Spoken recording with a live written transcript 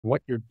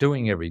what you're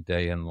doing every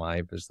day in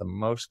life is the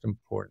most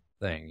important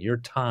thing. Your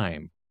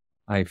time,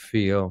 I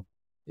feel,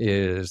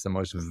 is the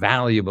most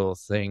valuable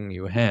thing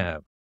you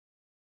have.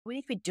 We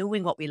need to be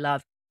doing what we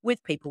love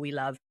with people we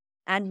love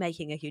and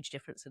making a huge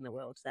difference in the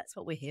world. That's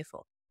what we're here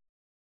for.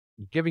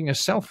 Giving is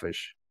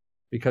selfish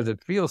because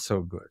it feels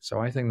so good.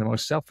 So I think the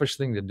most selfish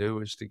thing to do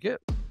is to give.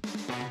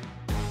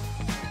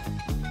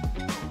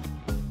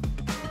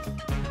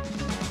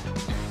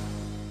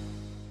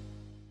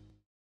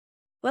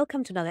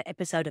 Welcome to another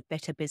episode of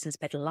Better Business,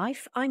 Better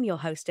Life. I'm your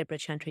host, Debra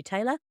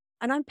Chantry-Taylor,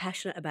 and I'm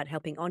passionate about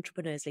helping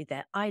entrepreneurs lead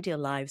their ideal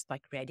lives by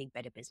creating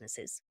better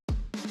businesses.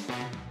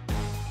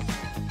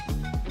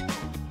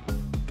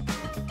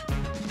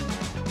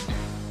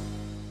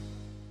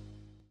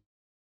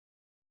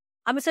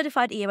 I'm a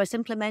certified EOS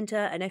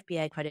implementer, an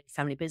FBA accredited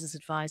family business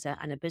advisor,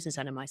 and a business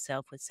owner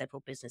myself with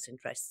several business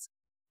interests.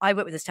 I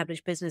work with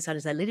established business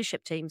owners and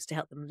leadership teams to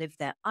help them live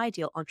their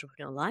ideal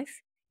entrepreneurial life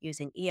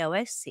using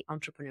EOS, the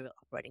Entrepreneurial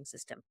Operating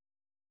System.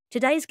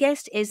 Today's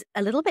guest is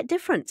a little bit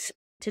different.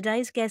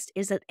 Today's guest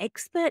is an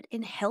expert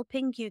in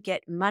helping you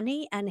get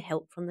money and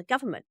help from the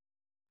government.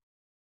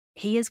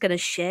 He is going to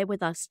share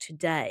with us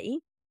today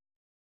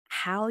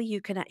how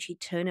you can actually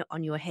turn it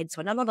on your head.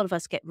 So I know a lot of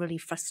us get really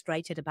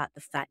frustrated about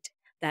the fact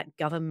that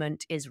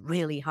government is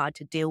really hard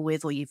to deal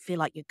with, or you feel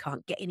like you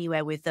can't get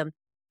anywhere with them.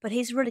 But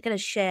he's really going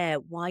to share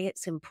why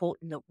it's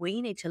important that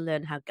we need to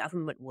learn how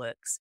government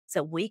works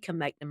so we can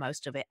make the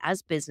most of it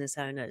as business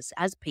owners,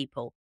 as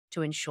people,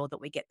 to ensure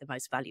that we get the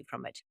most value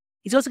from it.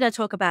 He's also going to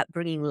talk about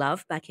bringing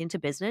love back into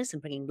business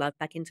and bringing love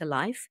back into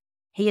life.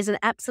 He is an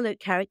absolute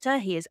character.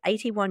 He is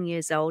 81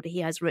 years old. He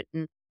has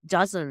written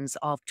dozens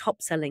of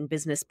top-selling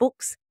business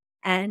books,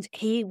 and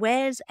he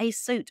wears a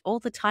suit all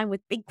the time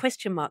with big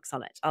question marks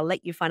on it. I'll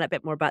let you find out a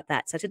bit more about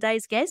that. So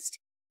today's guest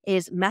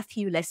is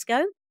Matthew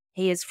Lesko.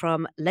 He is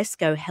from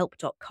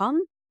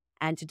leskohelp.com.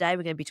 And today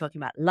we're going to be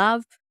talking about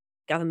love,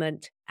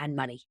 government, and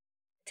money.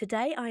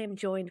 Today I am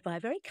joined by a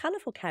very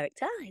colourful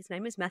character. His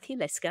name is Matthew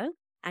Lesko.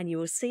 And you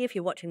will see if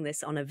you're watching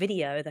this on a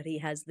video that he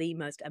has the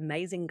most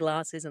amazing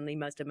glasses and the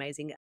most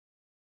amazing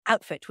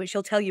outfit, which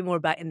he'll tell you more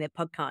about in their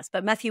podcast.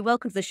 But Matthew,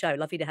 welcome to the show.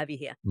 Lovely to have you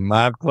here.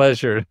 My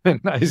pleasure.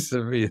 Nice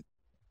to meet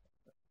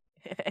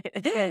you.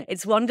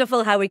 It's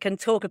wonderful how we can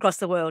talk across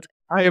the world.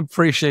 I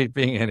appreciate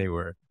being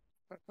anywhere.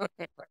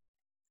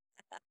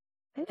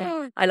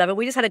 I love it.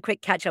 We just had a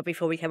quick catch up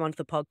before we came onto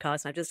the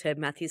podcast. I've just heard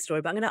Matthew's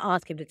story, but I'm going to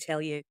ask him to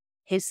tell you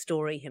his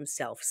story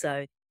himself.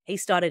 So he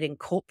started in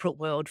corporate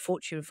world,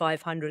 Fortune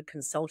 500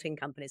 consulting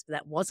companies, but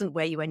that wasn't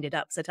where you ended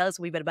up. So tell us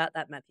a wee bit about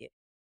that, Matthew.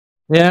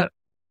 Yeah,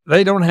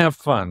 they don't have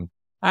fun.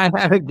 I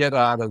had to get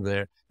out of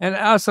there. And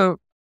also,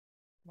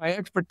 my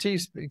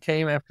expertise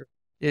became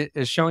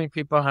is showing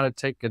people how to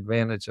take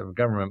advantage of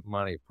government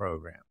money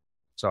program.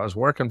 So I was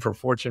working for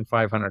Fortune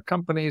 500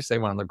 companies. They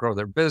wanted to grow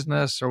their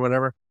business or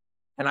whatever.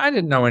 And I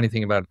didn't know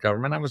anything about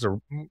government. I was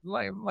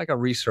like a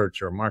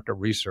researcher, market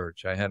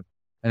research. I had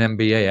an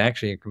MBA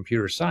actually in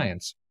computer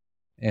science.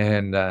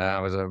 And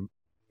I was a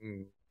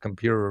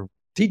computer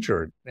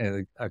teacher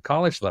at a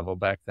college level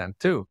back then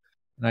too.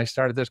 And I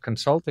started this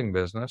consulting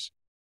business.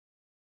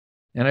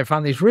 And I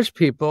found these rich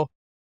people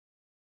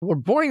who were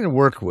boring to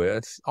work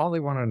with. All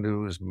they want to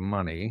do is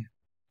money,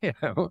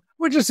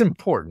 which is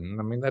important.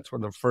 I mean, that's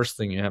what the first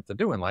thing you have to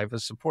do in life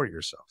is support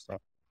yourself. So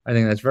I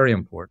think that's very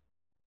important.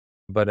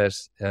 But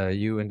as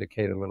you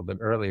indicated a little bit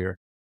earlier,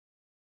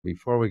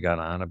 before we got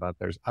on, about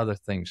there's other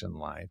things in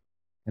life.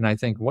 And I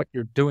think what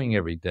you're doing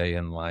every day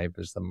in life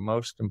is the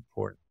most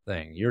important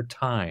thing. Your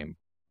time,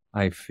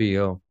 I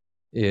feel,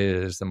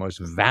 is the most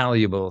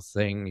valuable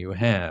thing you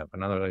have.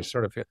 In other words, I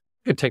sort of feel,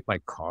 you could take my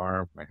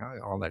car,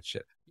 all that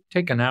shit.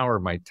 Take an hour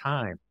of my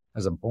time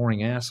as a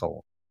boring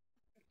asshole.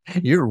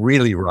 You're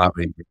really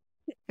robbing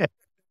me.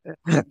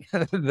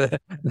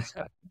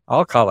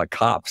 I'll call the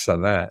cops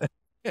on that.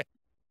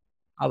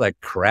 All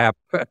that crap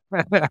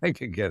I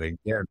could get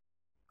again.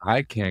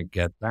 I can't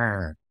get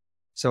there.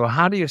 So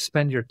how do you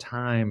spend your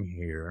time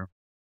here,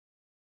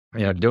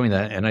 doing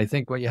that? And I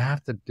think what you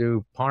have to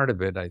do, part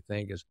of it, I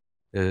think,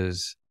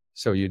 is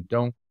so you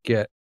don't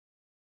get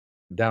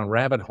down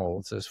rabbit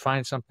holes, is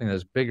find something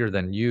that's bigger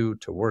than you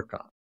to work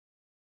on.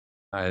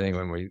 I think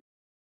when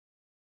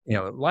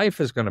life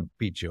is going to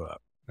beat you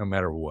up no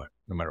matter what,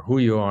 no matter who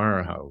you are,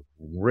 or how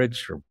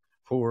rich or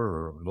poor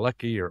or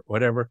lucky or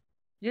whatever,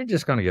 you're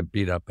just going to get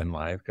beat up in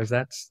life because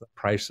that's the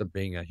price of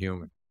being a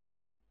human.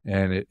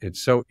 And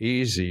it's so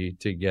easy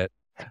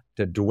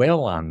to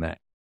dwell on that.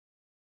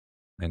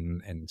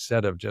 And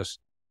instead of just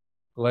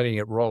letting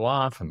it roll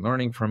off and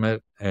learning from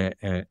it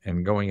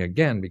and going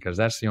again, because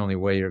that's the only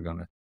way you're going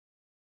to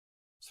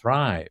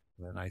thrive.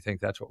 And I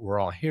think that's what we're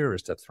all here,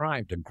 is to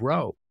thrive, to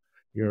grow.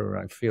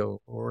 I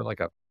feel we're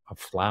like a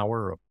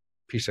flower, a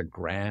piece of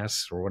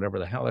grass, or whatever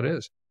the hell it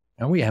is.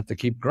 And we have to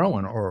keep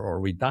growing or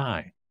we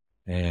die.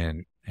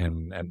 And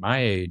at my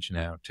age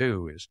now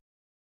too, is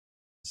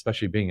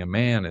especially being a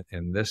man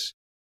in this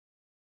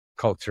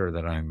culture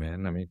that I'm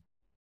in. I mean,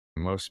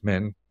 most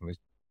men,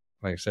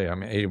 like I say,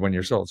 I'm 81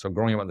 years old. So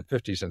growing up in the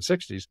 50s and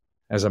 60s,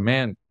 as a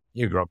man,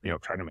 you grew up,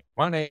 trying to make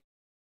money.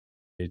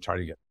 You try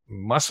to get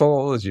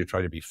muscles, you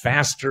try to be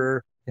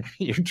faster,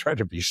 you try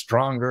to be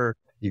stronger,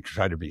 you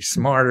try to be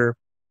smarter.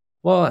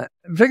 Well,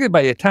 particularly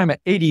by the time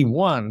at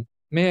 81,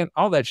 man,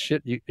 all that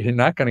shit you're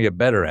not going to get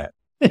better at.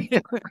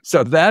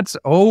 So that's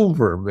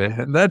over,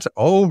 man. That's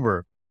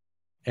over.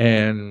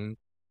 And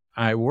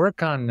I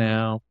work on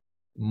now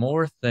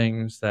more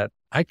things that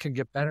I could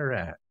get better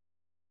at.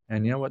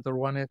 And you know what the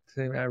one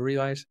thing I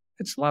realized?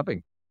 It's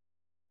loving.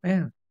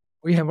 Man,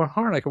 we have a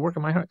heart. I could work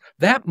on my heart.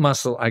 That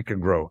muscle I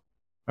could grow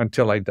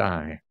until I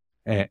die.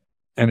 And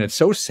it's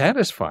so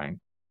satisfying.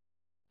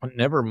 It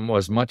never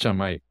was much on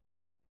my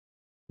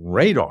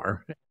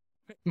radar.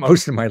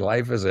 Most of my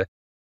life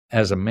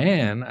as a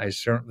man, I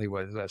certainly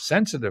was a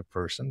sensitive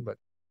person, but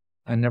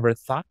I never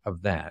thought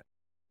of that.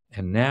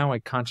 And now I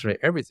concentrate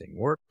everything,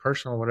 work,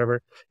 personal,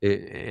 whatever,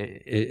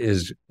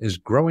 is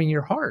growing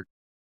your heart.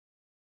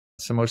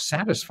 It's the most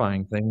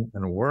satisfying thing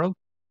in the world.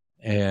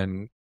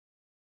 And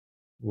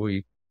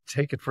we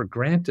take it for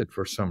granted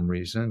for some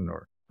reason.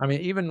 Or, I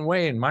mean, even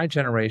way in my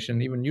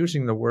generation, even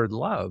using the word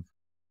love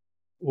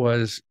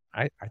was,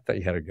 I thought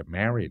you had to get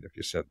married if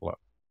you said love.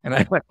 And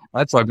I went,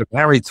 that's why I've been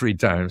married 3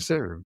 times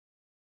too.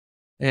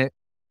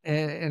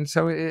 And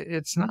so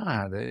it's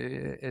not.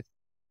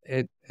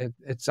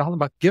 It's all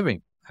about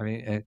giving. I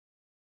mean,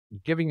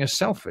 giving is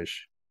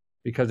selfish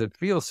because it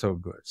feels so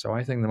good. So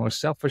I think the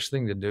most selfish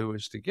thing to do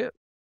is to give.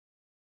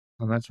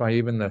 And that's why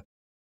even the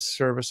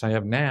service I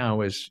have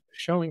now is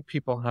showing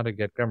people how to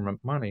get government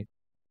money.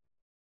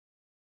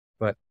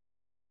 But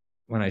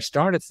when I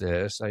started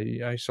this,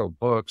 I sold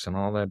books and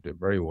all that, did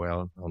very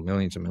well,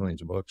 millions and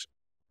millions of books,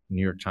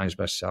 New York Times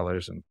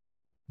bestsellers, and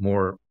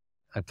more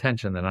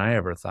attention than I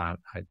ever thought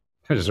I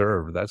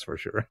deserved, that's for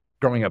sure.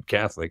 Growing up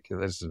Catholic,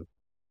 this is,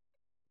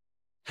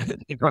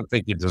 you don't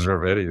think you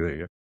deserve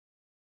anything.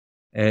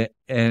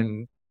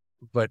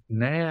 But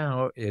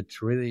now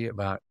it's really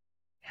about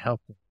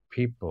helping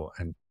people.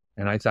 And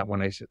I thought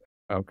when I said,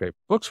 okay,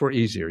 books were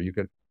easier, you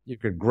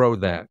could grow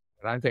that.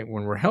 But I think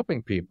when we're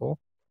helping people,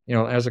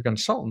 as a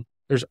consultant,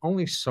 there's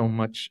only so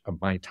much of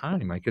my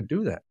time I could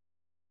do that.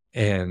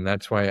 And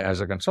that's why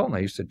as a consultant, I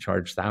used to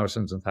charge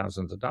thousands and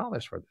thousands of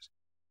dollars for this.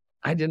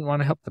 I didn't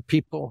want to help the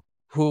people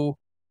who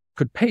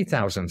could pay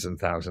thousands and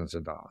thousands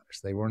of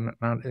dollars. They were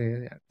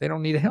they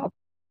don't need help.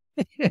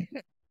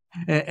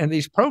 And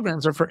these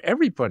programs are for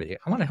everybody.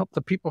 I want to help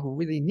the people who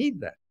really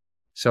need that.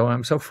 So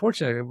I'm so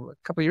fortunate. A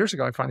couple of years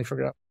ago, I finally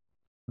figured out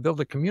to build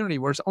a community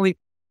where it's only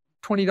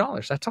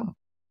 $20. That's all.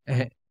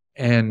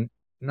 And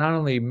not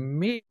only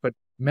me, but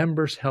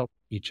members help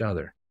each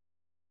other.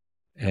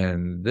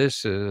 And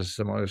this is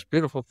the most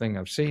beautiful thing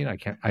I've seen.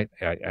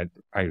 I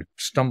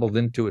stumbled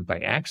into it by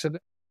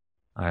accident.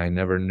 I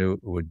never knew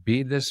it would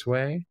be this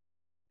way.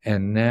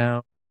 And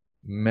now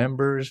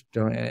members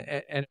don't, and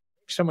it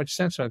makes so much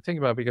sense when I think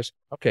about it because,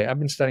 okay, I've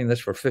been studying this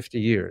for 50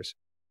 years.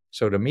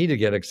 So to me to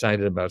get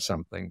excited about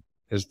something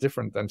is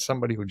different than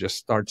somebody who just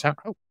starts out,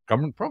 oh,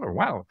 government program,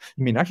 wow.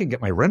 I mean, I can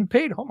get my rent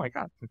paid? Oh my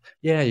God.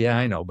 Yeah,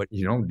 I know, but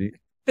you don't,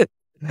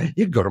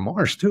 you'd go to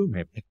Mars too,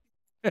 maybe.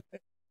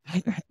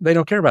 They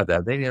don't care about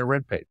that. They need a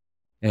rent paid.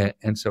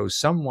 And so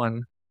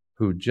someone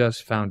who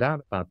just found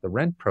out about the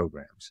rent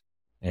programs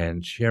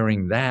and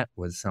sharing that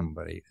with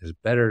somebody is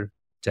better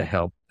to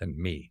help than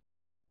me.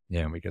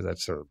 Yeah, because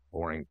that's sort of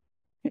boring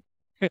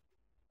thing.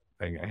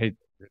 I hate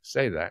to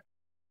say that,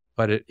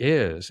 but it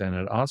is. And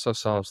it also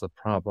solves the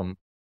problem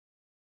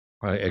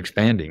by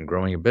expanding,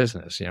 growing a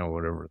business,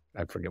 whatever.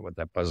 I forget what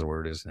that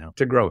buzzword is now,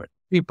 to grow it.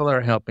 People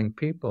are helping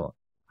people.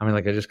 I mean,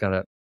 like I just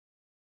got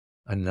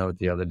a note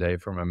the other day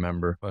from a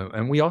member,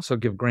 and we also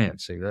give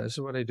grants. See, this is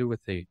what I do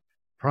with the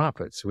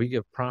profits. We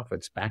give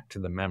profits back to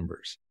the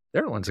members.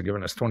 They're the ones that are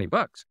giving us $20.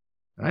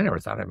 And I never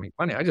thought I'd make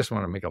money. I just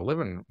want to make a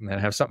living and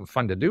have something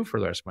fun to do for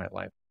the rest of my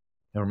life.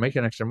 And we're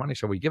making extra money,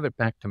 so we give it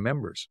back to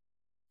members.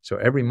 So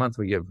every month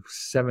we give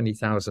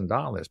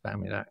 $70,000. I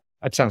mean,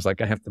 that sounds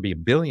like I have to be a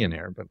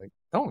billionaire, but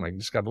I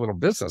just got a little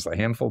business, a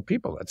handful of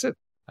people. That's it.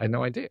 I had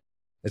no idea.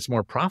 It's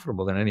more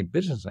profitable than any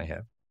business I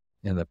have.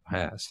 In the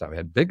past, I've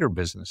had bigger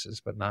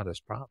businesses, but not as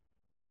profitable.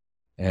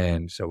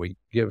 And so we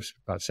give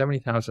about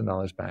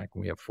 $70,000 back.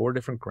 And we have 4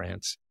 different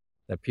grants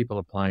that people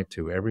apply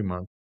to every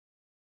month.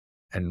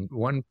 And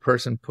one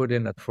person put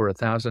in for a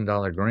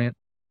 $1,000 grant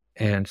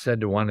and said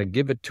to want to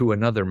give it to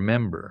another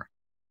member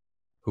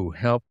who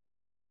helped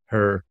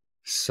her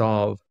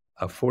solve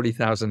a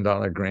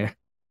 $40,000 grant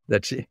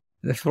the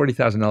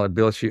 $40,000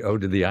 bill she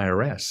owed to the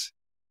IRS.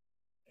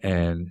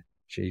 And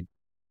she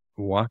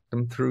walked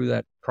them through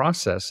that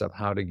process of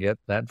how to get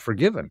that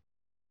forgiven.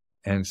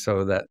 And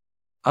so that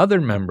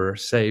other member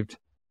saved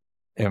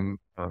him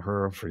or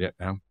her, I forget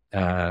now,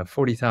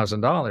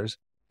 $40,000,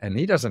 and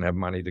he doesn't have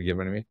money to give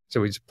to me.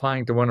 So he's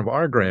applying to one of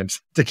our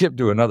grants to give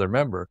to another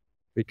member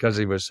because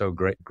he was so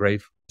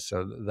grateful.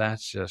 So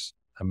that's just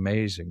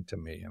amazing to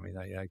me. I mean,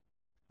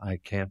 I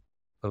can't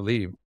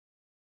believe.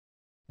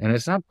 And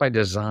it's not by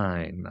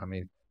design. I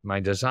mean,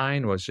 my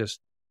design was just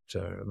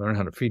to learn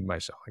how to feed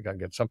myself. I got to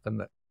get something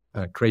that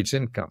creates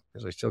income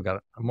because I still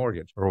got a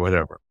mortgage or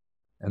whatever.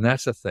 And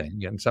that's the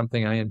thing. And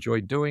something I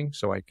enjoy doing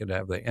so I could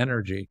have the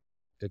energy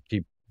to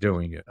keep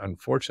doing it.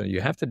 Unfortunately,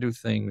 you have to do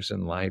things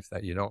in life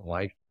that you don't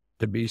like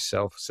to be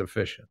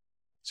self-sufficient,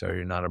 so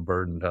you're not a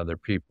burden to other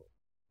people.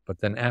 But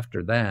then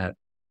after that,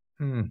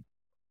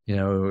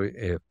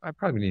 if I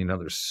probably need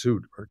another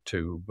suit or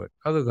two, but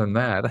other than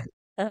that,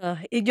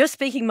 You're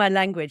speaking my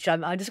language.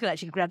 I'm just gonna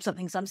actually grab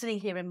something. So I'm sitting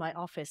here in my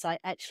office.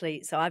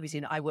 Obviously,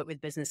 I work with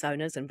business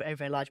owners and very,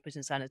 very large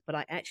business owners, but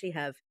I actually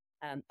have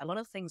a lot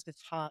of things with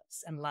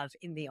hearts and love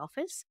in the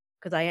office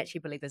because I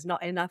actually believe there's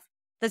not enough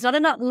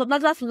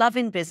love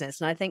in business.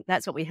 And I think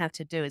that's what we have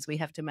to do is we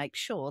have to make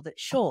sure that,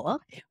 sure,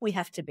 we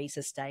have to be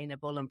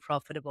sustainable and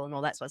profitable and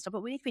all that sort of stuff,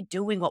 but we need to be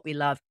doing what we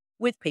love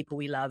with people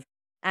we love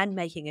and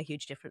making a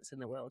huge difference in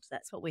the world.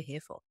 That's what we're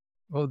here for.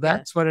 well, Yeah.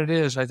 that's what it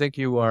is. I think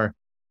you are,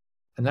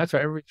 and that's why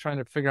everybody's trying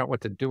to figure out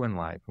what to do in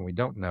life, and we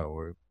don't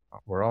know.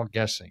 We're all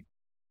guessing.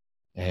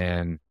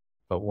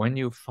 But when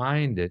you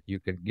find it, you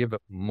can give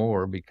it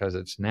more because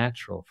it's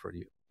natural for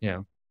you.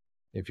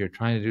 If you're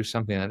trying to do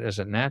something that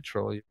isn't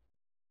natural,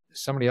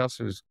 somebody else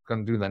who's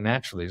going to do that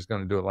naturally is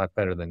going to do it a lot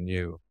better than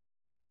you.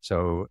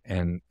 So,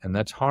 and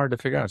that's hard to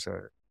figure out.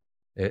 So,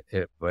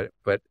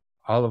 but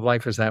all of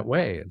life is that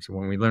way. And so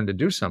when we learn to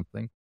do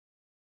something,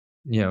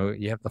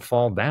 you have to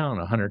fall down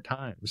 100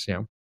 times,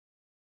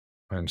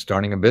 and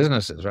starting a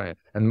business is right.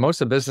 And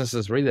most of the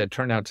businesses really that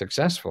turned out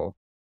successful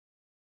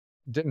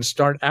didn't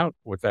start out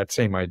with that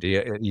same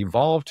idea. It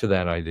evolved to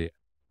that idea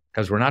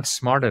because we're not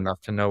smart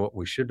enough to know what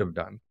we should have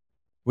done.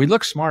 We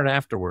look smart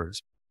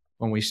afterwards.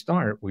 When we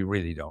start, we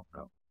really don't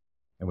know.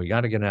 And we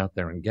got to get out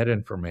there and get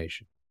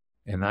information.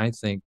 And I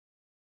think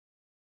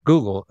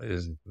Google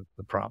is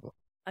the problem.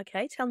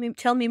 Okay, tell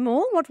me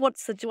more.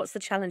 What's the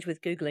challenge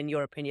with Google in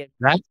your opinion?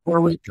 That's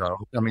where we go.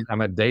 I mean, I'm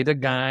a data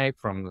guy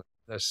from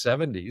the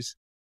 70s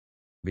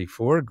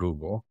before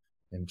Google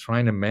and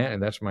trying to manage,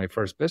 and that's my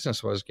first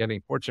business was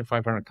getting Fortune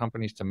 500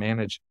 companies to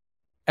manage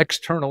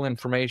external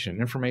information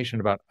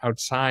about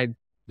outside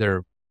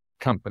their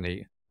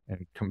company.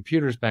 And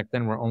computers back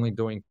then were only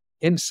doing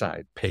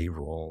inside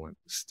payroll and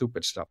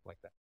stupid stuff like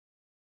that.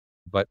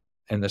 But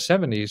in the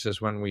 70s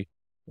is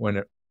when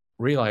it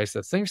realized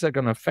that things that are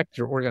going to affect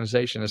your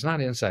organization is not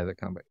inside the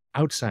company,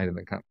 outside of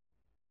the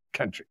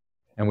country.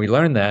 And we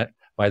learned that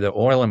by the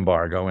oil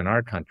embargo in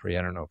our country.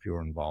 I don't know if you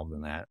were involved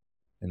in that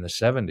in the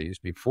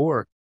 70s.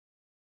 Before,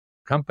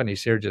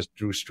 companies here just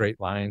drew straight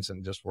lines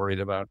and just worried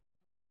about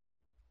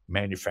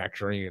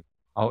manufacturing and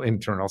all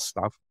internal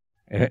stuff.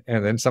 And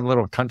then some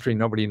little country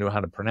nobody knew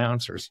how to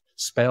pronounce or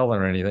spell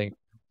or anything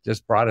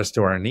just brought us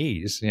to our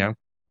knees,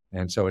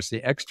 And so it's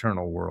the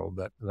external world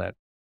that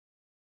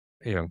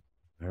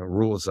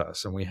rules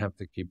us, and we have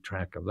to keep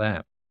track of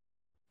that.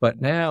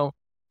 But now,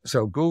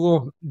 so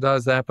Google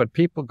does that, but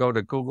people go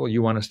to Google.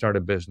 You want to start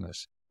a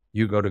business.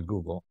 You go to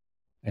Google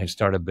and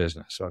start a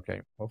business.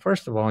 Okay. Well,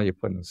 first of all, you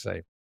put in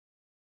say,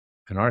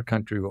 in our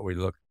country,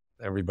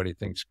 everybody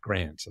thinks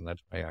grants, and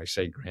that's why I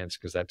say grants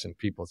because that's in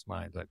people's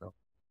minds. I go,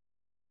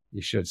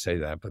 you should say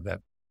that, but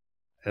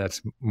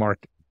that's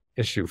market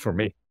issue for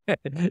me.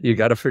 You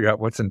got to figure out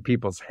what's in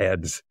people's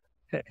heads.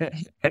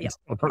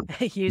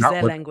 Use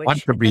their language.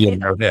 Want to be in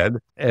their head.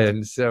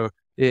 And so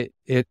they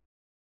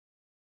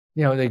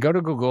go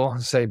to Google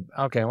and say,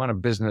 okay, I want a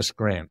business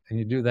grant. And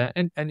you do that.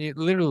 And you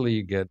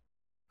literally get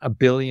 1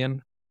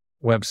 billion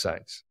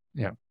websites.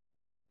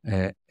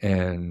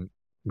 And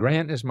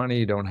grant is money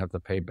you don't have to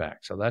pay back.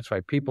 So that's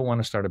why people want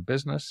to start a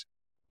business.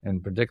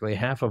 And particularly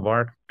half of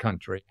our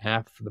country,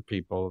 half of the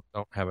people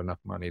don't have enough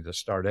money to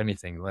start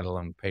anything, let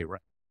alone pay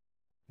rent.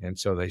 And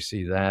so they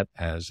see that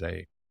as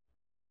a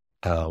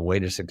way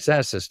to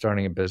success is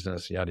starting a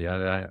business, yada,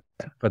 yada, yada.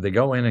 But they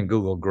go in and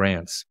Google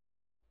grants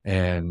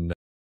and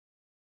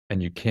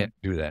you can't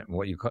do that.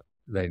 And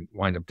they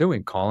wind up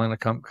doing, calling a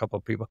couple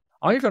of people.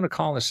 All you're going to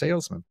call is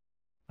salesmen.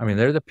 I mean,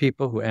 they're the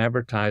people who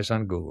advertise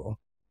on Google.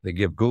 They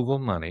give Google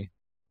money.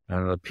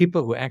 And the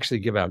people who actually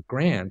give out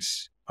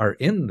grants are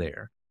in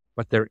there,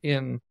 but they're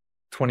in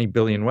 20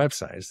 billion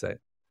websites that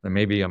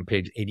may be on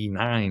page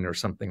 89 or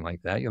something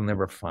like that. You'll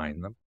never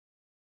find them.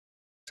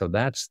 So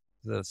that's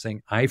the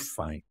thing I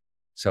find.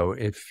 So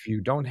if you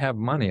don't have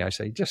money, I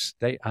say, just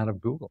stay out of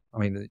Google. I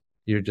mean,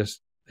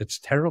 it's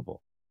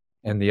terrible.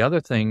 And the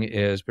other thing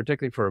is,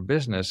 particularly for a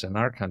business in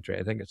our country,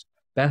 I think it's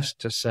best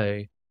to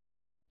say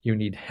you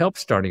need help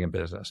starting a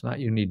business, not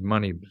you need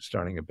money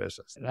starting a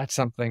business. That's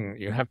something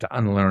you have to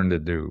unlearn to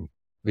do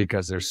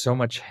because there's so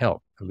much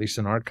help, at least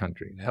in our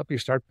country, to help you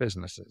start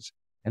businesses.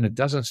 And it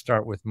doesn't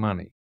start with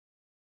money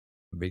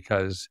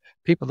because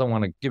people don't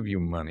want to give you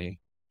money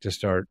to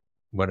start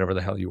whatever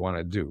the hell you want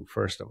to do,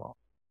 first of all.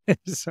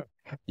 So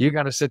you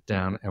got to sit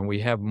down, and we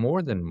have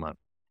more than money.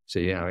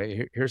 So,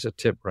 here's a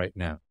tip right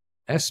now.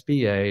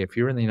 SBA, if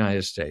you're in the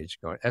United States,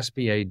 go to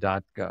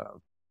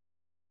sba.gov.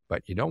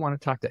 But you don't want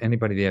to talk to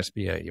anybody at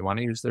the SBA. You want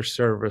to use their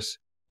service,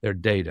 their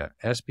data,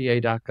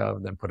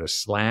 sba.gov, then put a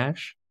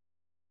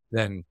 /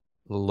 then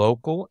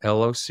local,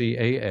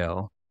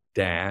 LOCAL,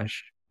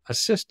 -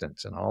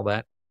 assistance, and all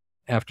that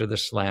after the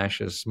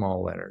 / is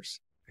small letters.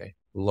 Okay,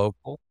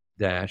 local -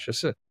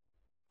 assist.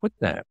 Put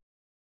that.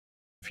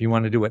 If you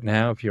want to do it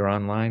now, if you're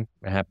online,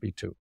 I'm happy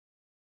to.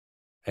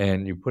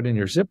 and you put in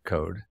your zip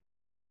code.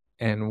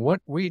 And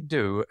what we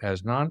do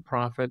as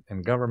nonprofit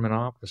and government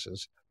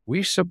offices,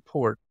 we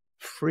support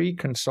free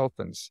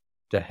consultants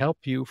to help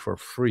you for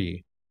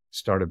free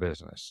start a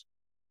business.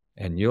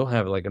 And you'll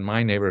have, like in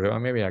my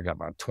neighborhood, maybe I got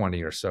about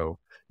 20 or so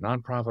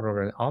nonprofit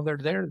organizations. All they're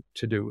there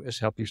to do is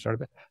help you start a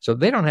business. So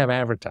they don't have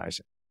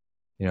advertising.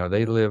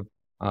 They live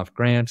off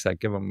grants that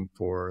give them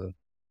for,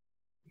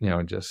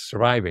 just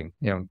surviving,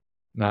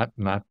 not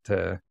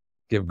to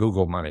give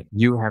Google money.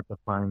 You have to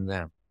find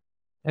them.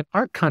 And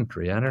our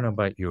country, I don't know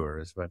about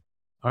yours, but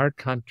our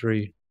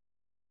country,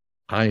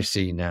 I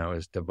see now,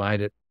 is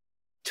divided.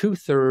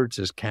 2/3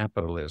 is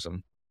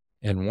capitalism,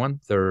 and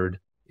 1/3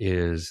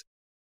 is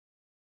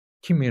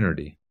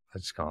community,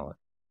 let's call it.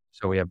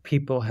 So we have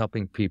people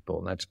helping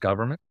people. That's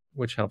government,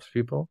 which helps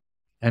people,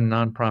 and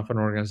nonprofit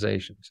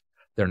organizations.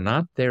 They're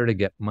not there to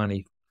get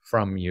money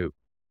from you.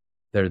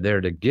 They're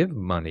there to give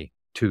money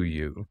to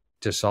you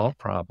to solve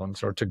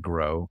problems or to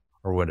grow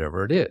or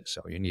whatever it is.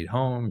 So you need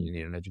home, you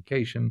need an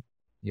education,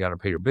 you got to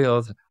pay your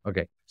bills.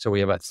 Okay, so we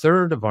have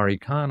 1/3 of our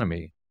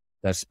economy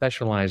that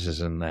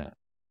specializes in that.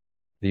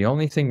 The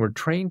only thing we're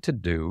trained to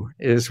do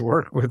is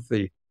work with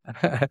the,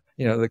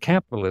 the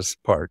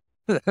capitalist part,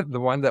 the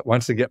one that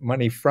wants to get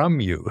money from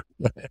you,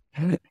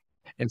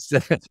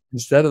 instead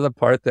of the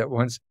part that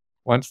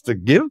wants to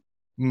give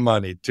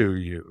money to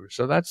you.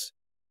 So that's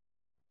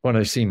what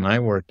I see my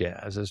work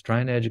as, is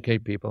trying to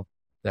educate people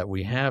that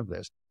we have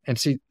this. And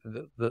see,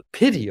 the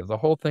pity of the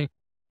whole thing,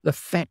 the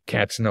fat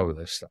cats know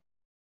this stuff.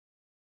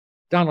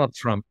 Donald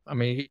Trump, I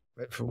mean,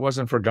 if it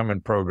wasn't for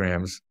government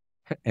programs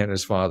and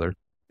his father,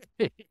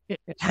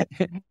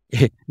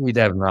 we'd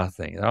have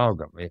nothing. They're all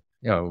government,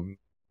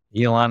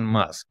 Elon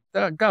Musk,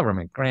 the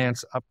government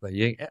grants up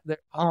they're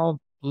all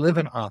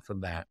living off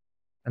of that.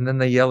 And then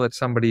they yell at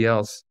somebody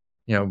else,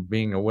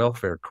 being a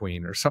welfare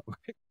queen or something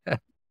like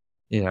that,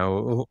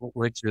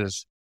 which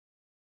is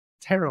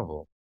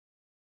terrible.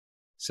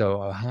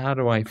 So how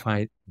do I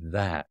fight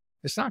that?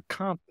 It's not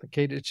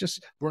complicated. It's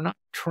just, we're not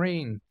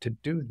trained to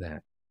do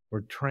that.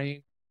 We're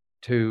trained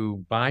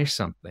to buy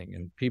something,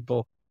 and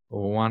people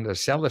want to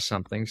sell us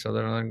something, so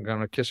they're going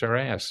to kiss our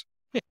ass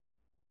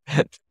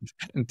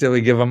until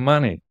we give them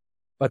money.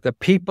 But the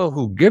people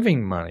who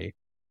giving money,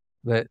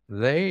 that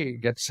they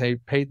get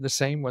paid the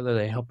same whether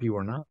they help you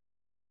or not.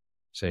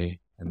 See,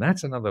 and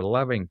that's another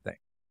loving thing,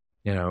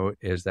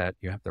 is that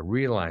you have to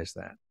realize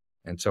that.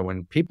 And so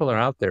when people are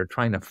out there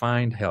trying to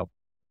find help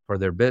for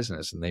their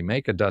business, and they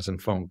make a dozen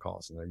phone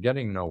calls and they're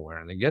getting nowhere,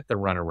 and they get the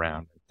runaround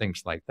and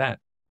things like that,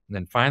 and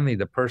then finally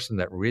the person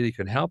that really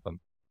could help them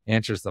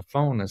answers the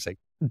phone and say,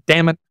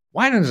 "Damn it,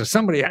 why doesn't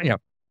somebody,"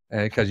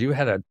 because you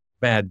had a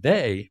bad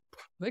day,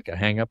 they could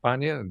hang up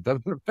on you. It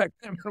doesn't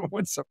affect them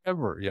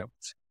whatsoever.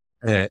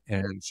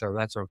 And so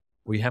that's what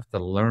we have to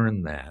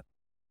learn that,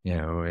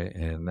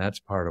 and that's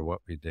part of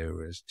what we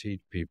do, is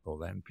teach people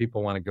that. And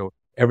people want to go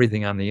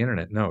everything on the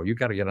internet. No, you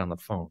got to get on the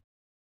phone.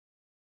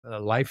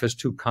 Life is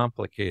too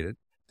complicated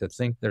to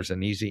think there's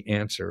an easy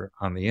answer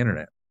on the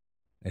internet.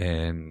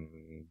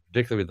 And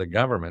particularly with the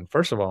government,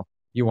 first of all,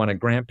 you want a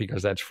grant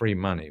because that's free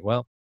money.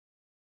 Well,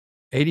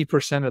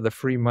 80% of the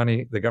free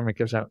money the government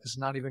gives out is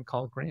not even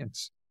called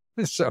grants.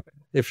 So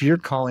if you're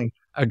calling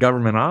a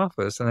government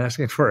office and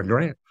asking for a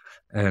grant,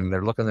 and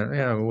they're looking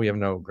there, we have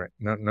no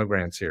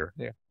grants here.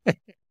 Yeah.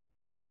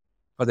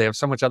 But they have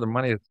so much other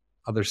money,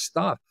 other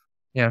stuff.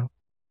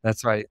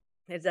 That's right.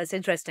 That's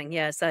interesting.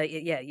 Yeah. So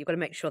you've got to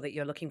make sure that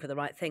you're looking for the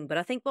right thing. But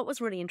I think what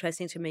was really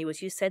interesting to me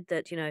was you said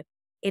that,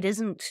 it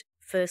isn't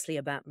firstly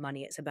about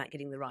money, it's about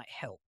getting the right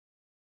help.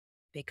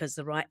 Because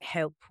the right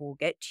help will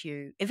get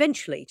you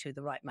eventually to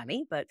the right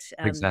money. But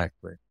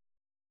Exactly.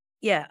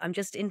 yeah, I'm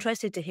just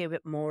interested to hear a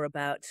bit more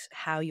about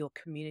how your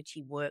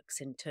community works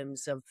in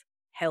terms of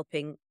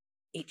helping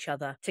each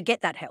other to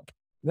get that help.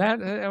 That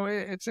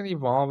it's an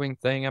evolving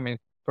thing. I mean,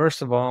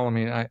 first of all,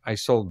 I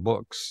sold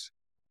books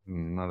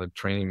and other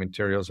training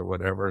materials or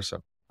whatever.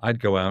 So I'd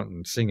go out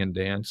and sing and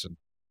dance, and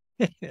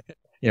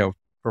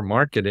for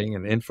marketing,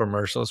 and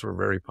infomercials were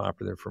very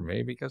popular for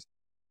me because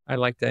I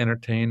like to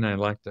entertain. I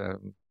like to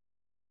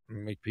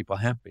make people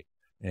happy,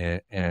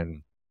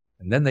 and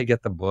then they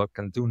get the book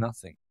and do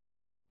nothing,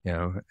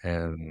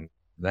 and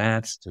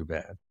that's too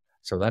bad.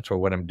 So that's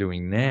what I'm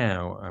doing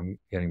now. I'm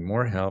getting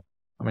more help.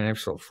 I've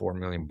sold 4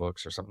 million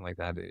books or something like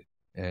that,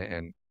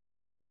 and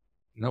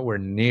nowhere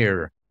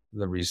near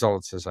the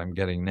results as I'm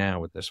getting now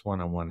with this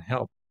one-on-one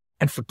help.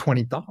 And for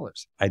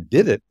 $20, I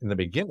did it in the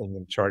beginning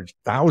and charged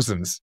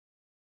thousands,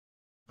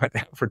 but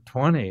now for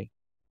 20,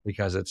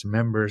 because it's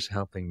members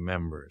helping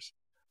members.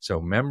 So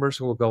members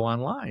will go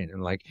online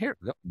and here,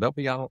 they'll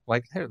be on,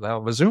 here, they'll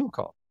have a Zoom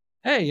call.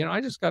 Hey,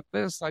 I just got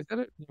this. I did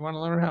it. You want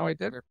to learn how I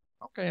did it?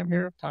 Okay, I'm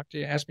here. Talk to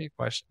you. Ask me a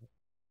question.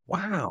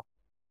 Wow.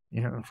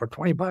 For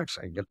 $20,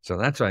 I get. So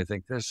that's why I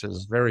think this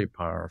is very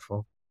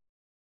powerful.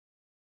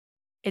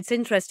 It's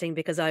interesting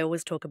because I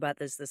always talk about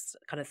there's this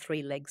kind of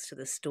 3 legs to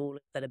the stool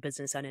that a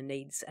business owner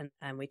needs. And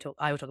I will talk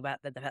about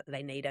the fact that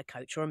they need a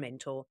coach or a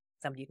mentor.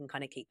 somebody who can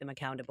kind of keep them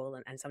accountable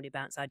and somebody to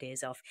bounce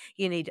ideas off.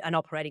 You need an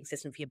operating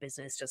system for your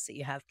business just so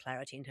you have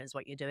clarity in terms of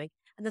what you're doing.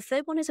 And the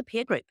third one is a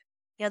peer group.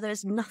 Yeah,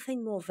 there's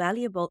nothing more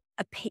valuable,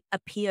 a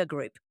peer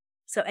group.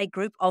 So a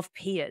group of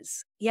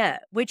peers, yeah,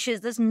 which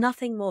is, there's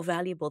nothing more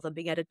valuable than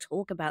being able to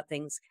talk about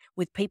things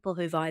with people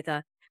who've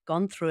either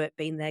gone through it,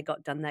 been there,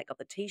 got done that, got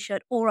the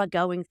t-shirt, or are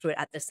going through it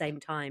at the same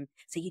time.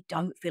 So you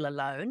don't feel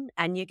alone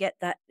and you get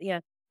that,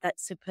 yeah,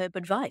 that superb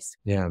advice.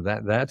 Yeah,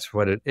 that's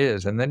what it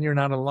is. And then you're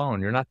not alone.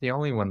 You're not the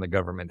only one the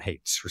government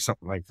hates or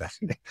something like that.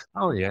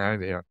 Oh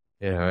yeah,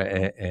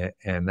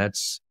 and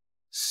that's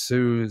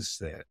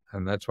soothes it.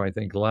 And that's why I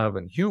think love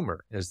and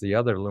humor is the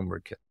other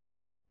lubricant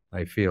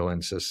I feel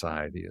in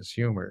society is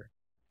humor.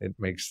 It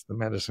makes the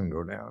medicine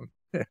go down,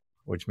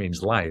 which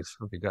means life,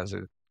 because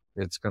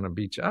it's going to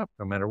beat you up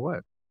no matter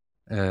what.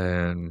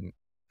 And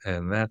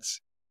that's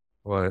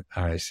what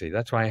I see.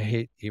 That's why I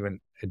hate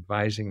even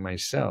advising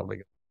myself.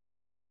 Like,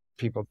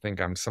 people think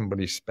I'm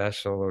somebody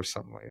special or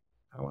something like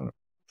that. I want to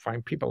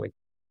find people like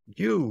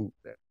you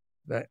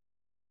that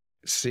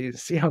see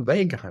how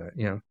they got it.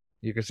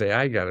 You could say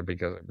I got it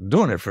because I've been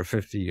doing it for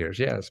 50 years.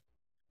 Yes.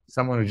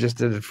 Someone who just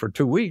did it for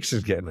 2 weeks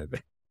is getting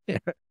it.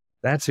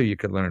 That's who you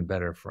could learn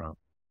better from.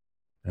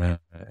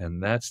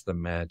 And that's the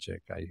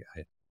magic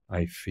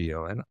I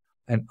feel.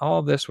 And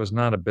all this was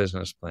not a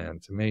business plan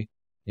to me.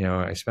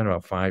 I spent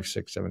about 5,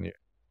 6, 7 years,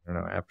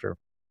 after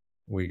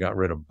we got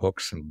rid of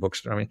books and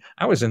bookstores. I mean,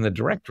 I was in the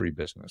directory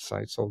business.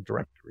 I sold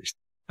directories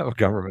of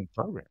government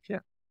programs. Yeah,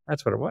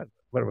 that's what it was.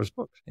 What it was,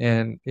 books.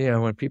 And,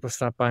 when people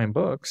stopped buying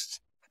books,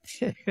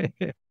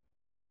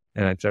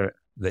 and I thought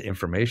the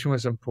information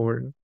was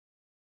important.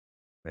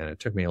 And it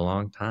took me a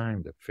long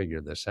time to figure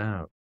this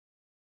out.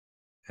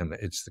 And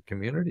it's the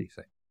community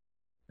thing.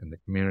 And the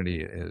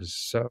community is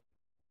so,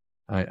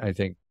 I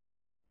think,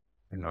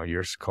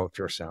 your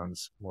culture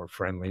sounds more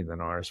friendly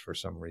than ours for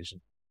some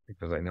reason,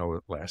 because I know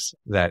it less.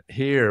 That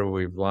here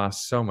we've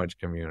lost so much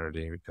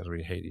community because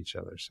we hate each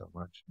other so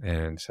much.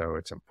 And so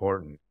it's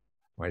important.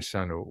 My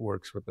son, who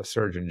works with the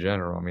Surgeon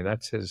General, I mean,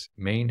 that's his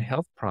main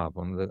health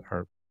problem, that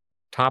our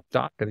top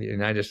doc in the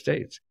United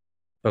States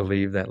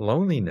believe that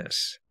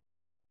loneliness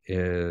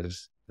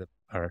is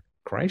our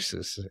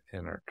crisis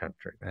in our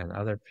country, and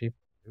other people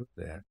do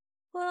that.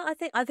 Well,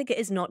 I think it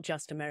is not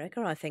just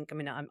America. I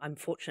mean, I'm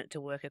fortunate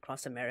to work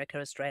across America,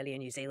 Australia,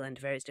 New Zealand,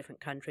 various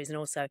different countries, and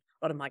also a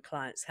lot of my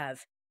clients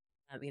have,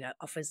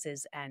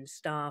 offices and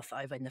staff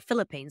over in the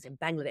Philippines, in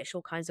Bangladesh,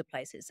 all kinds of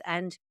places.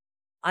 And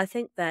I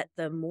think that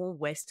the more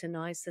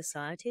westernized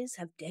societies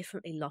have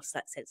definitely lost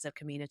that sense of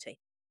community.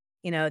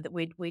 That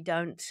we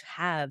don't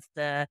have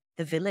the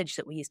village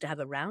that we used to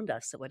have around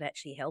us that would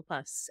actually help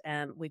us.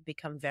 We've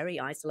become very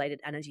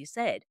isolated, and as you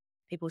said,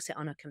 people sit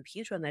on a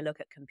computer and they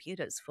look at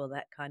computers for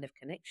that kind of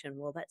connection.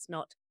 Well, that's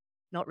not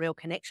real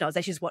connection. I was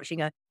actually just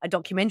watching a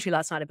documentary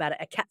last night about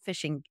a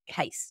catfishing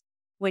case,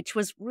 which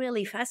was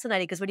really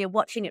fascinating, because when you're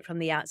watching it from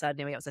the outside,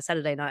 it was a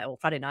Saturday night or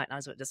Friday night, and I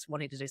was just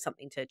wanting to do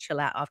something to chill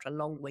out after a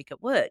long week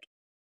at work.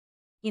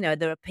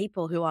 There are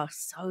people who are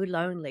so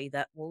lonely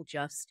that will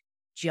just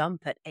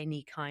jump at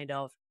any kind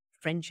of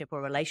friendship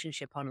or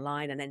relationship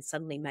online and then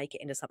suddenly make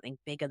it into something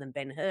bigger than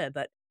Ben-Hur.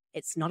 But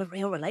it's not a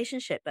real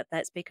relationship. But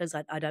that's because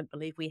I don't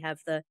believe we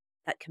have that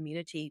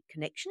community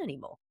connection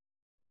anymore.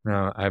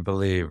 No, I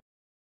believe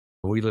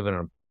we live in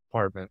an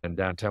apartment in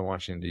downtown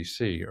Washington,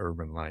 D.C.,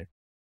 urban life,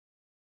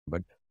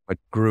 but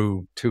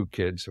grew 2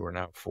 kids who are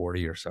now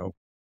 40 or so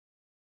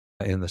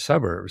in the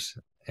suburbs.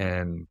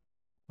 And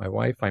my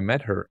wife, I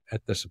met her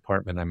at this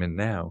apartment I'm in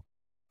now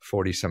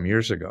 40 some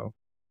years ago.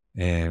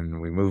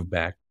 And we moved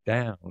back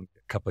down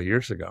a couple of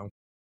years ago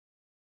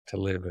to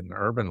live in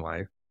urban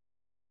life.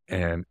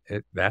 And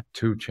that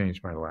too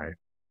changed my life.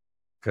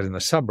 Because in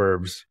the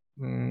suburbs,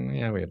 we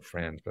had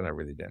friends, but I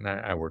really didn't.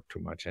 I worked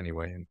too much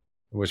anyway. And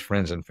it was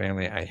friends and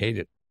family. I hate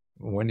it.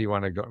 When do you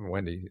want to go?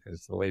 Wendy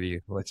is the lady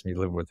who lets me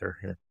live with her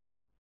here.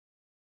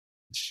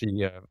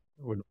 She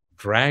would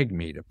drag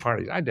me to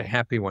parties. I'd be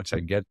happy once I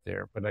get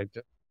there, but I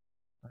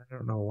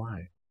don't know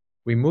why.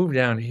 We moved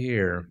down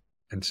here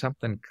and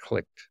something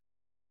clicked.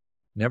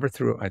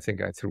 I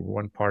think I threw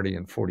one party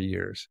in 40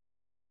 years.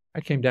 I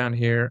came down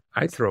here,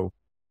 I throw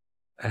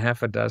a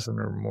half a dozen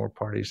or more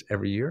parties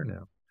every year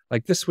now.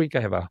 Like this week, I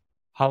have a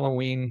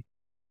Halloween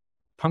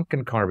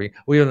pumpkin carving.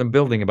 We are in the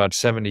building, about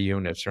 70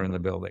 units are in the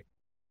building.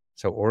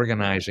 So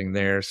organizing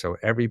there so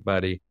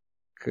everybody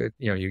could,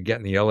 you get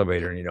in the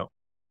elevator and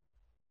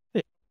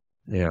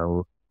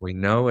we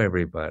know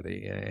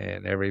everybody,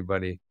 and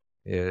everybody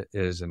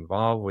is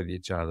involved with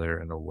each other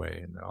in a way.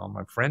 And all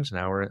my friends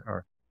now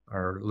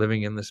are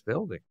living in this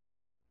building.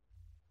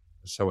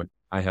 So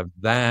I have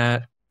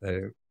that,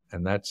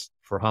 and that's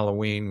for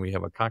Halloween. We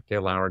have a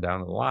cocktail hour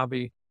down in the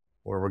lobby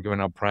where we're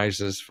giving out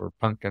prizes for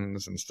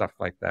pumpkins and stuff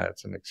like that.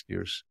 It's an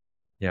excuse,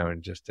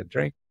 and just to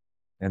drink.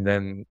 And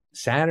then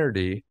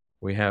Saturday,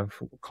 we have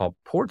called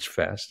Porch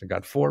Fest. I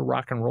got 4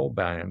 rock and roll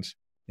bands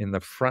in the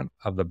front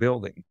of the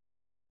building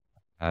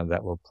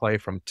that will play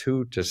from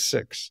 2 to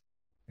 6.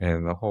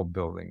 And the whole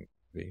building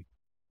will be,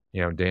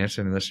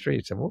 dancing in the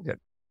streets. And we'll get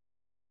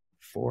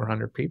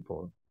 400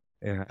 people.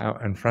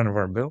 out in front of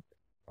our building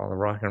called the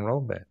Rock and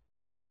Roll Band.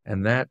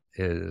 And that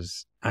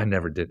is, I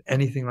never did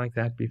anything like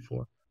that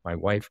before. My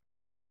wife,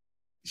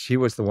 she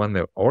was the one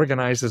that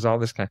organizes all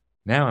this kind.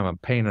 Now I'm a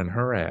pain in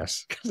her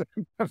ass because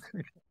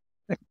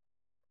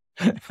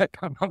I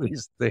got all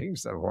these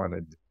things I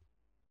wanted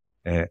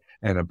and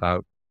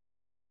about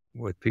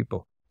with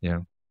people,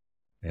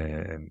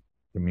 and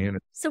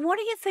community. So, what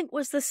do you think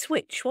was the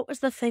switch? What was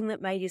the thing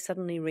that made you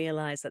suddenly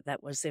realize that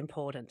that was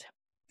important?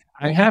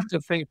 I have to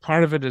think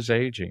part of it is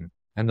aging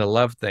and the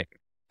love thing.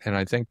 And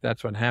I think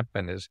that's what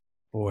happened is,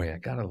 boy, I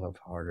got to love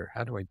harder.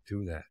 How do I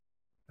do that?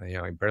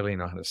 I barely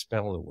know how to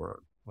spell the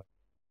word. I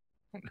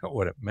don't know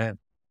what it meant.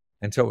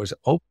 And so it was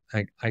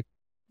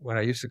what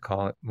I used to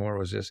call it more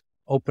was just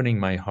opening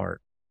my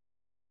heart.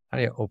 How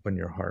do you open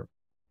your heart,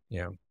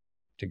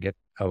 to get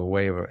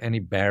away with any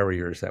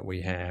barriers that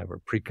we have or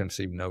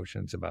preconceived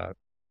notions about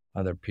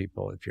other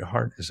people? If your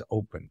heart is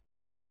open,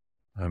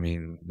 I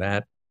mean,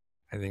 that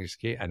I think is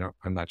key.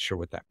 I'm not sure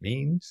what that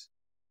means.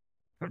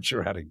 I'm not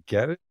sure how to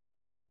get it,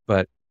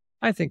 but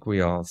I think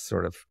we all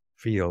sort of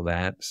feel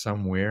that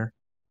somewhere.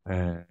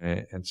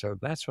 And so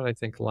that's what I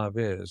think love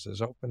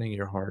is opening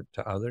your heart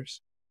to others.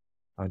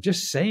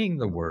 Just saying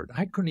the word.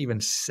 I couldn't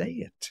even say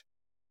it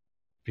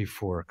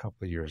before a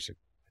couple of years ago.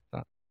 I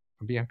thought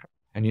it'd be uncomfortable.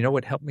 And you know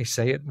what helped me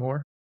say it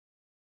more?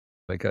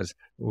 Because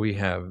we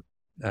have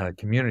a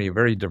community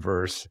very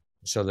diverse.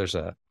 So there's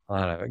a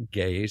lot of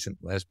gays and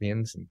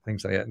lesbians and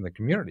things like that in the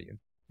community.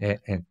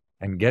 And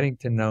getting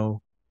to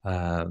know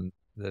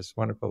this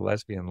wonderful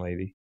lesbian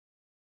lady.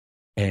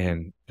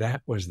 And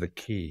that was the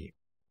key.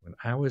 When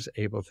I was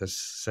able to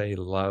say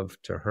love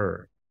to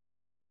her,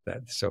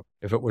 so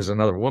if it was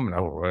another woman,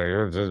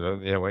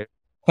 wait.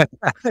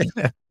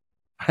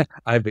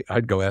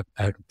 I'd go out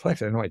of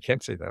place. I know I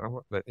can't say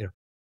that, but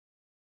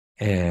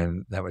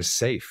and that was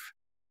safe.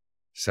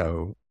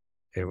 So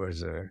it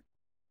was so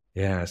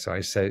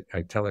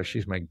I tell her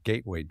she's my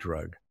gateway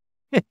drug.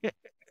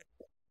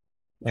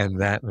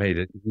 And that made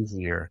it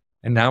easier.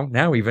 And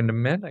now even to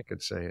men, I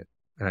could say it.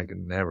 And I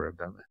could never have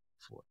done that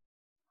before.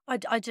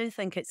 I do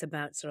think it's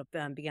about sort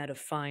of being able to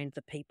find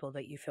the people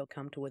that you feel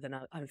comfortable with, and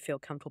I feel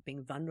comfortable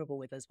being vulnerable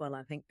with as well.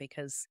 I think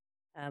because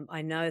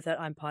I know that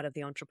I'm part of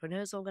the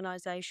Entrepreneurs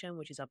Organization,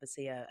 which is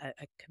obviously a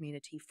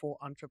community for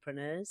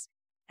entrepreneurs.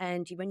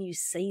 And when you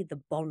see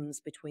the bonds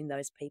between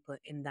those people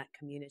in that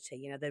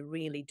community, they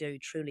really do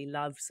truly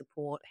love,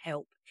 support,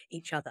 help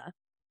each other.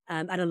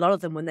 And a lot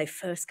of them, when they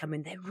first come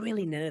in, they're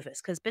really nervous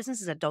because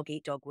business is a dog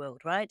eat dog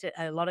world, right?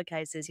 A lot of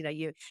cases,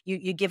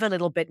 you give a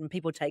little bit and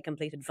people take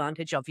complete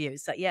advantage of you.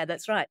 So yeah,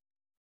 that's right.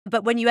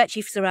 But when you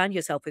actually surround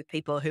yourself with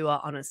people who are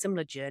on a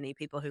similar journey,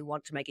 people who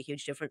want to make a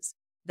huge difference,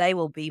 they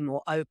will be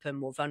more open,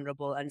 more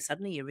vulnerable, and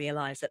suddenly you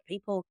realize that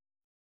people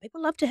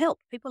love to help.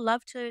 People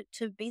love to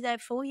be there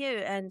for you,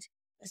 and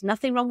there's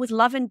nothing wrong with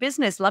love in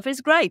business. Love is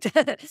great.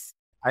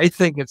 I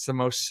think it's the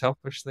most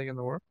selfish thing in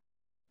the world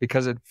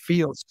because it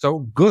feels so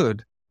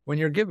good when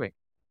you're giving,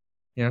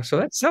 so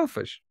that's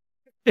selfish.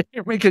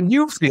 You're making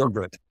you feel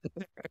good.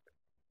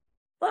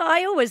 Well,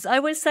 I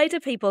always say to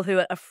people who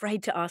are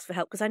afraid to ask for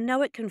help, because I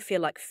know it can feel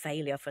like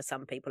failure for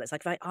some people. It's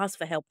like, if I ask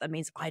for help, that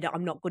means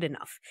I'm not good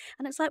enough.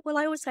 And it's like, well,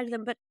 I always say to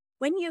them, but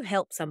when you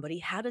help somebody,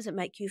 how does it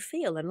make you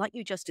feel? And like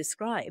you just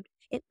described,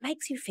 it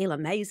makes you feel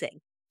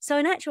amazing. So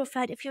in actual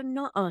fact, if you're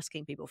not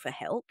asking people for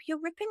help,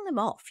 you're ripping them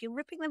off. You're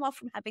ripping them off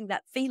from having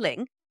that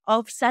feeling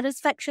of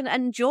satisfaction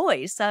and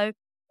joy. So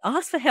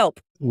ask for help.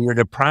 You're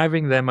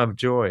depriving them of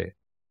joy.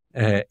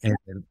 And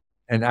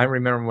I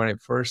remember when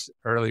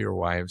earlier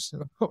wives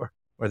or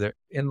their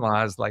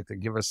in-laws like to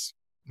give us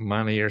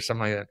money or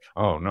something like that.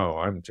 Oh no,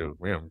 I'm too,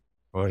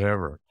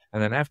 whatever.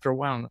 And then after a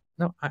while,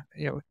 no,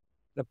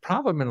 the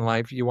problem in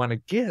life, you want to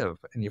give,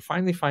 and you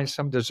finally find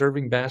some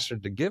deserving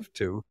bastard to give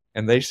to,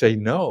 and they say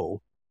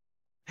no.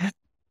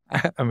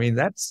 I mean,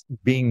 that's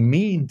being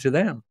mean to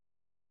them.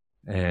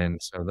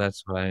 And so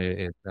that's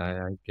why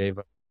I gave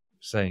up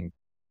saying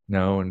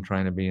no and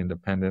trying to be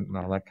independent and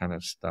all that kind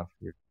of stuff.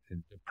 You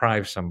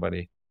deprive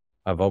somebody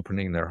of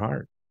opening their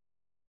heart.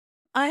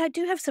 I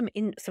do have some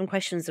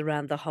questions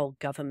around the whole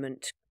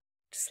government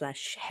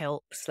slash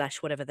help slash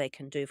whatever they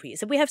can do for you.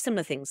 So we have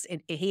similar things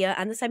here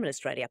and the same in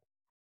Australia.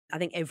 I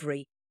think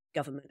every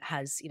government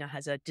has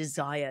a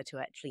desire to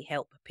actually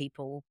help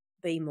people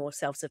be more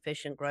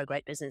self-sufficient, grow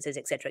great businesses,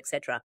 etc.,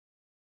 etc.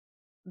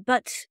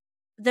 But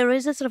there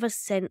is a sort of a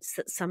sense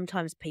that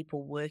sometimes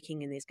people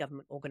working in these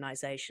government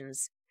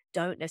organizations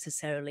don't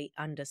necessarily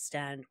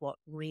understand what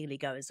really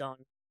goes on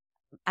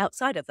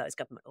outside of those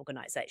government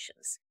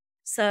organizations.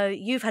 So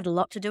you've had a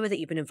lot to do with it.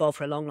 You've been involved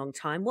for a long, long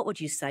time. What would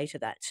you say to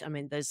that? I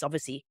mean, there's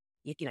obviously,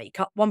 you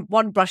can't,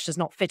 one brush does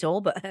not fit all,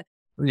 but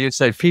You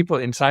say people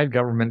inside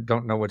government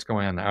don't know what's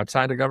going on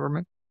outside of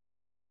government?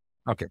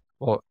 Okay.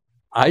 Well,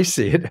 I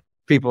see it.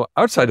 People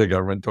outside the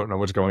government don't know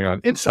what's going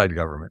on inside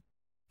government.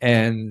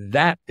 And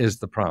that is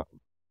the problem,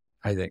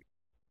 I think,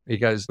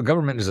 because the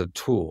government is a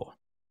tool.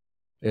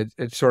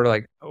 It's sort of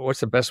like, what's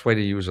the best way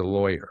to use a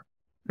lawyer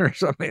or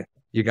something?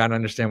 You got to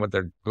understand what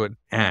they're good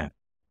at.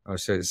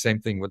 So the same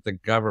thing with the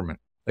government.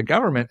 The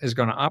government is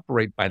going to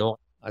operate by law.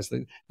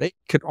 they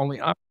could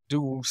only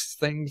do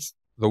things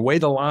the way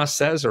the law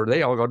says, or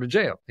they all go to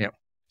jail.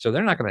 So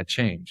they're not going to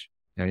change.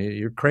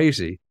 You're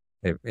crazy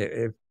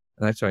if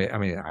that's why. I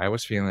mean, I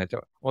was feeling that.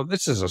 Well,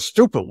 this is a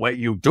stupid way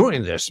you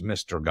doing this,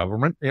 Mr.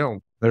 Government.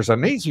 There's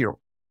an easier.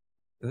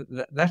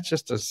 That's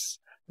just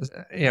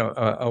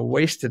a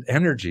wasted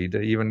energy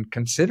to even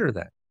consider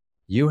that.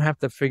 You have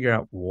to figure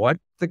out what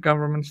the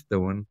government's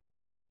doing,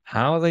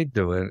 how they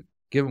do it,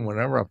 give them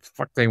whatever the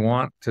fuck they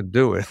want to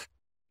do it.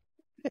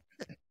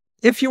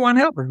 If you want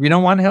help, if you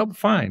don't want help,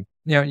 fine.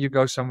 You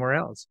go somewhere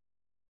else.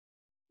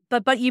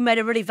 But you made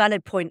a really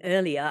valid point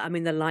earlier. I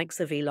mean, the likes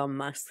of Elon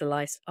Musk, the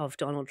likes of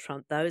Donald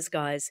Trump, those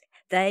guys,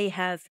 they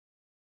have,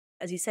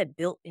 as you said,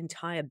 built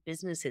entire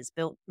businesses,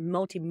 built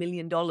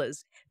multi-million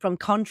dollars from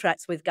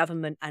contracts with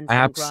government and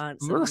from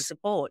grants and from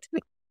support.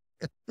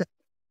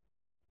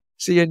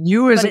 See, and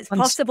you as but it's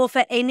possible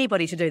for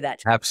anybody to do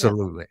that.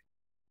 Absolutely.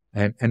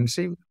 Yeah. And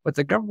see what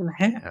the government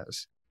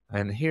has.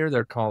 And here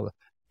they're called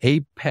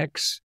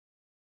Apex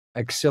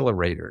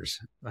Accelerators.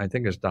 I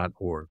think it's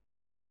 .org.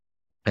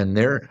 And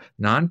they're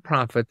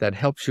nonprofit that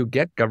helps you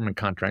get government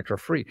contracts for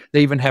free.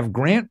 They even have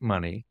grant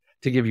money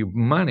to give you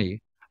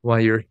money while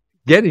you're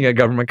getting a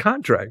government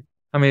contract.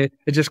 I mean,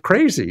 it's just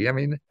crazy. I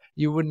mean,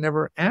 you would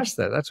never ask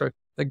that. That's why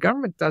the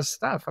government does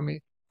stuff. I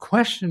mean,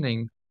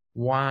 questioning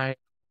why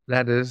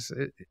that is,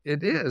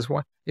 it is.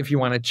 Why, if you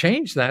want to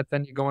change that,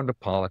 then you go into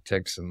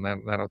politics, and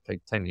that'll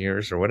take 10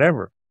 years or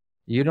whatever.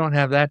 You don't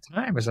have that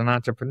time as an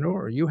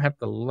entrepreneur. You have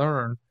to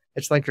learn.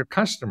 It's like your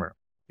customer.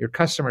 Your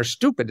customer's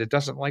stupid. It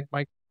doesn't like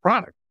my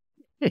product.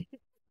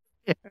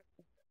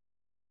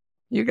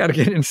 You got to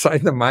get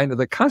inside the mind of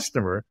the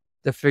customer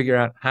to figure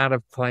out how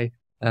to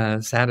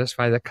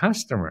satisfy the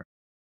customer.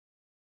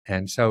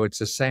 And so it's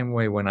the same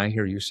way when I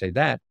hear you say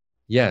that.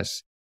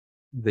 Yes,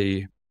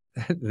 the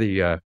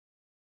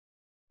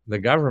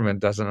government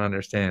doesn't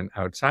understand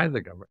outside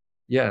the government.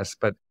 Yes,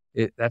 but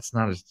that's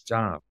not his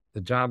job.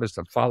 The job is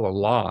to follow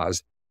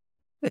laws,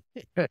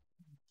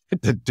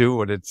 to do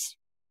what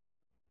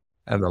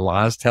and the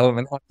laws tell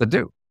them what to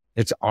do.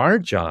 It's our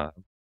job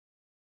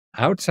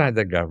outside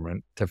the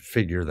government to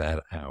figure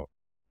that out,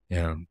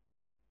 and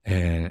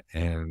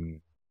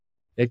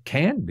it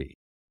can be.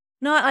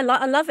 No, I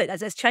love it.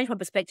 As it's changed my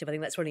perspective, I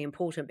think that's really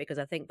important, because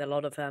I think that a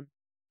lot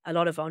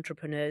of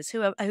entrepreneurs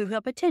who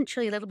are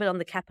potentially a little bit on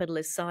the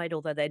capitalist side,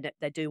 although they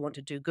do want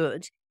to do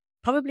good,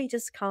 probably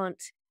just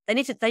can't. They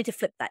need to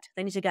flip that.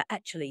 They need to go,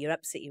 actually, you're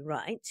absolutely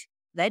right.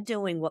 They're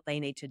doing what they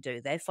need to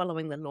do. They're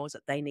following the laws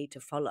that they need to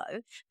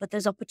follow. But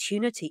there's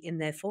opportunity in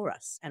there for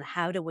us. And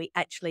how do we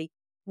actually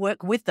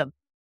work with them?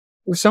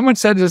 If someone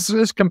said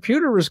this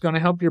computer is going to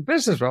help your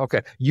business, well,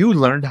 okay, you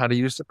learned how to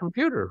use the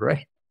computer,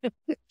 right?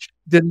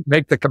 Didn't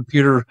make the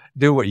computer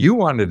do what you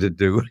wanted to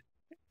do.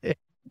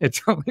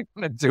 It's only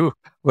going to do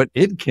what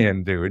it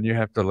can do, and you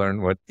have to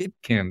learn what it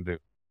can do.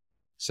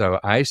 So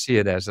I see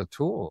it as a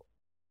tool.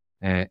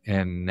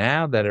 And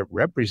now that it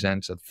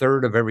represents a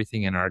third of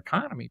everything in our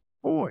economy,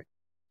 boy,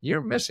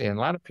 you're missing. A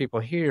lot of people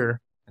here,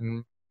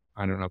 and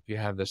I don't know if you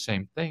have the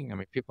same thing. I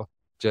mean, people,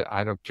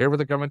 I don't care what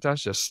the government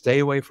does, just stay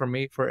away from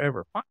me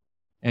forever.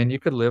 And you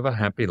could live a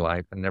happy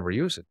life and never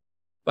use it.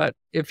 But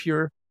if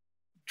you're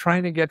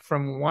trying to get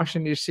from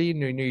Washington, D.C.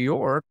 to New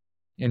York,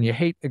 and you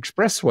hate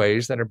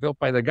expressways that are built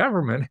by the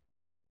government,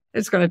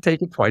 it's going to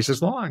take you twice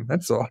as long.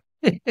 That's all.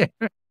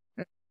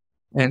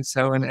 And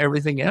so, and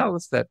everything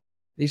else, that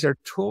these are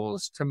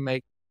tools to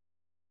make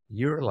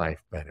your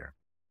life better.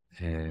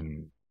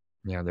 And,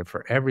 they're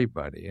for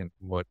everybody. And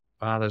what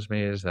bothers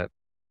me is that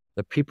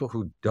the people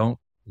who don't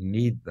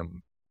need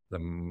them the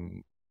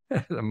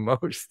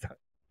most,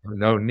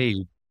 no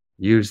need,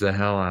 use the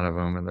hell out of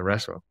them, and the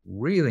rest of them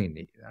really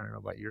need. I don't know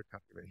about your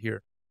country, but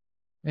here,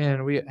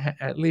 man, we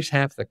at least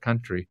half the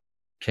country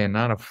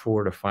cannot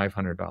afford a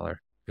 $500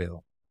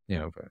 bill.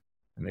 If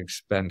an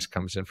expense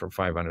comes in for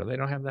 $500, they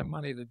don't have that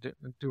money to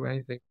do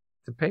anything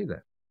to pay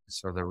that.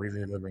 So they're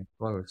really living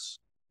close.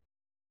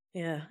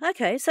 Yeah.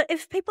 Okay. So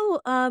if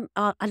people are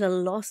at a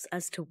loss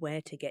as to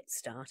where to get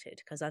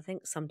started, because I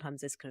think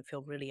sometimes this can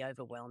feel really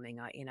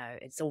overwhelming.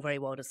 It's all very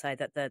well to say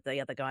that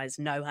the other guys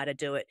know how to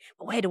do it,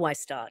 but where do I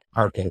start?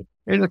 Okay.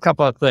 Here's a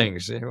couple of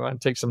things. You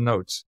want to take some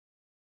notes.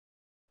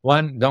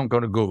 One, don't go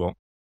to Google.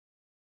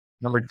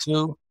 Number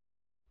two,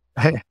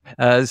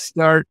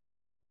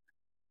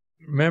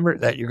 remember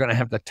that you're going to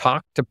have to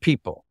talk to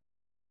people.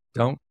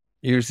 Don't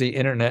use the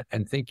internet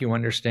and think you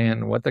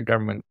understand what the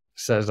government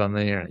says on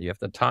the internet. You have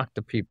to talk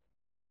to people.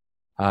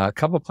 A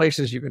couple of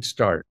places you could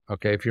start.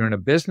 Okay. If you're in a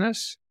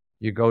business,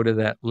 you go to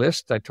that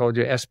list. I told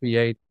you,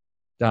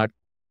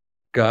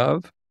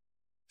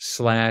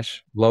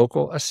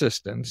 sba.gov/local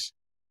assistance,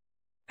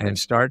 and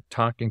start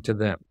talking to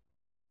them.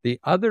 The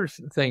other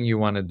thing you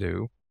want to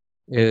do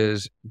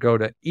is go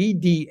to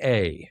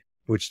EDA,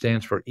 which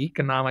stands for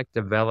Economic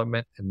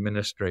Development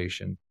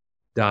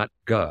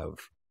Administration.gov.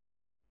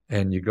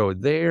 And you go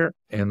there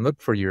and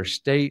look for your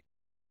state.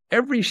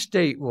 Every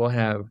state will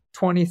have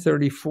 20,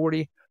 30,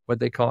 40, what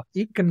they call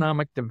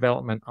economic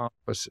development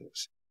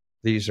offices.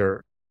 These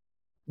are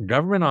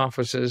government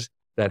offices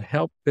that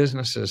help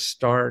businesses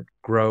start,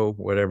 grow,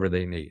 whatever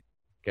they need.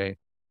 Okay.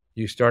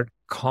 You start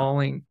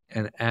calling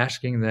and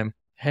asking them,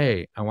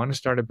 hey, I want to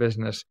start a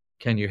business.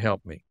 Can you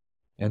help me?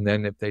 And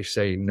then if they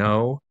say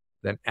no,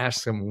 then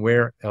ask them,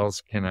 where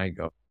else can I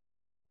go?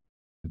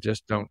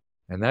 Just don't.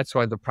 And that's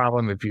why the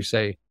problem, if you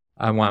say,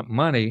 I want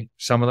money,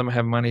 some of them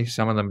have money,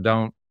 some of them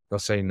don't. They'll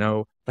say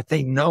no, but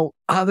they know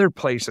other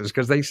places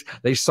because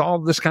they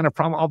solve this kind of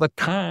problem all the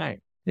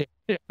time.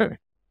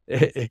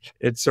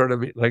 It's sort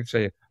of like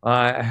say,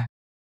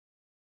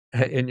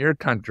 in your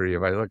country,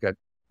 if I look at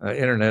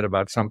internet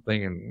about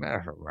something and I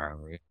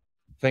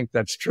think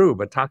that's true,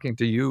 but talking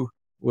to you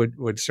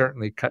would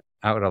certainly cut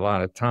out a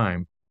lot of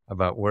time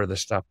about where the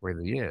stuff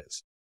really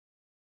is.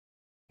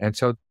 And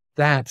so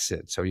that's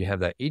it. So you have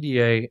that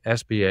EDA,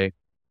 SBA.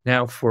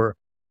 Now for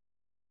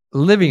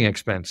living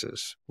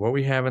expenses, what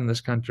we have in this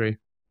country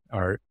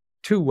are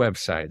two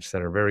websites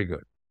that are very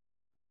good.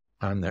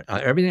 On there,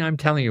 everything I'm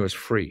telling you is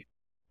free.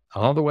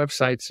 All the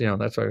websites,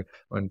 that's why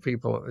when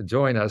people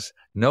join us,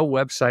 no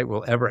website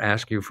will ever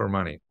ask you for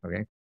money.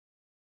 Okay.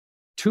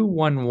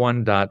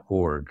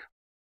 211.org.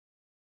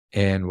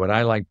 And what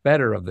I like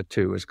better of the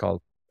two is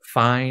called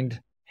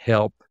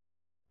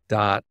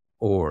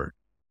findhelp.org.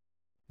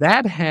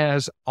 That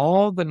has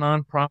all the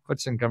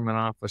nonprofits and government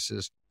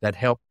offices that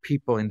help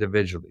people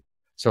individually.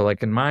 So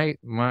like in my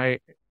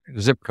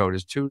zip code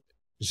is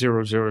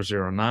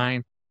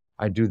 20009.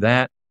 I do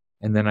that.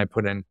 And then I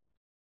put in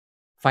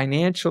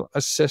financial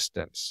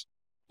assistance.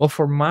 Well,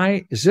 for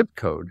my zip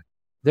code,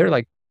 there are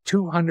like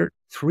 200,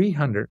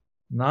 300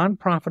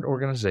 nonprofit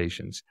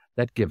organizations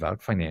that give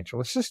out financial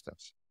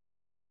assistance.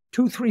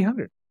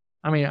 300.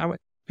 I mean, I would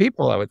think,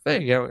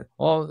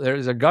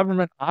 there's a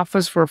government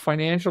office for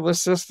financial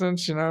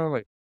assistance,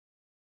 like,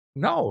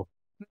 no,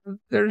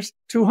 there's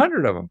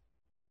 200 of them.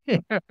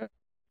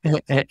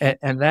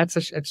 And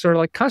it's sort of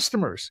like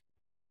customers.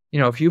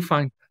 If you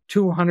find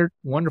 200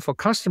 wonderful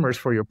customers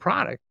for your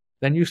product,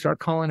 then you start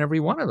calling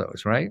every one of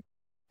those, right?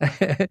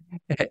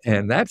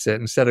 And that's it.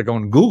 Instead of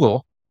going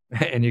Google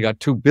and you got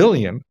 2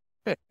 billion,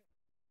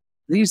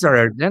 these are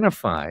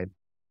identified.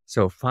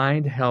 So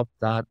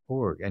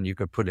findhelp.org, and you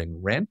could put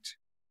in rent.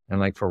 And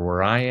like for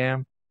where I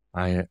am,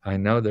 I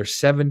know there's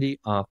 70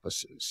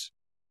 offices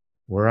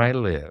where I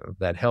live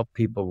that help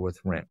people with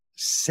rent.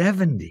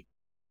 70.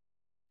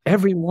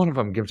 Every one of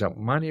them gives out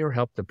money or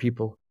help to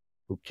people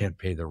who can't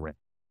pay the rent.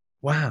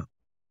 Wow.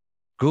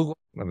 Google,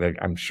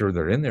 I'm sure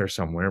they're in there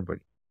somewhere, but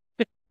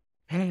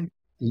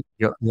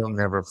you'll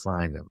never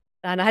find them.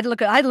 And I had to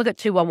look at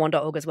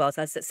 211.org as well.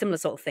 So that's a similar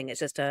sort of thing. It's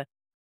just a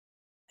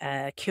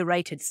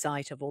curated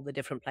site of all the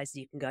different places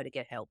you can go to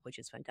get help, which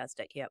is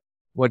fantastic. Yep.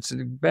 What's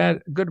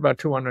good about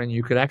 211,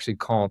 you could actually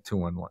call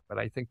 211, but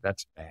I think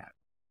that's bad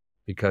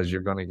because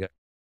you're going to get,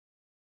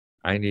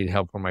 I need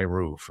help for my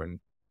roof,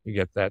 and you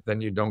get that. Then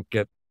you don't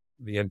get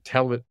the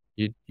intelligent,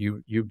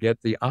 you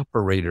get the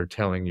operator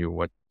telling you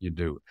what you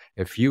do.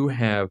 If you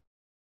have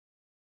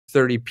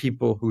 30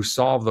 people who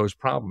solve those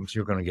problems,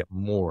 you're going to get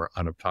more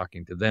out of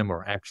talking to them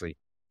or actually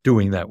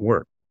doing that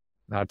work,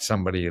 not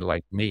somebody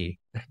like me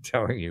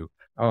telling you,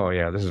 oh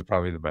yeah, this is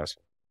probably the best.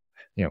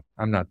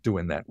 I'm not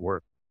doing that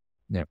work.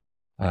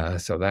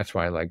 So that's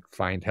why I like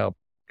find help,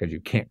 because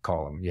you can't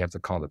call them. You have to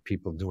call the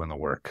people doing the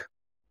work,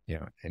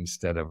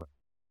 instead of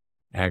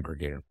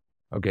aggregator.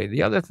 Okay.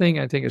 The other thing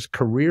I think is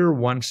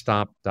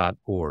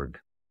careeronestop.org.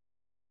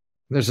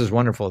 This is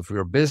wonderful if you're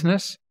a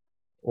business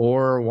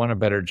or want a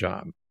better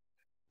job.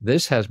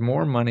 This has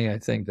more money, I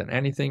think, than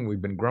anything.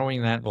 We've been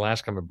growing that.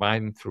 Alaska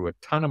Biden threw a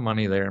ton of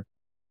money there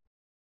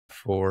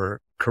for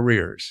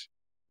careers.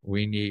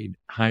 We need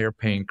higher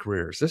paying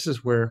careers. This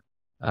is where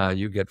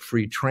you get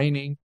free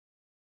training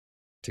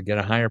to get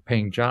a higher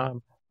paying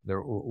job.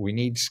 We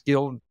need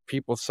skilled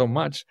people so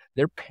much.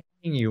 They're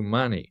paying you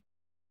money.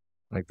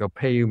 Like they'll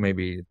pay you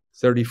maybe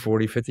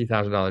 $30,000, $40,000,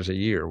 $50,000 a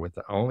year with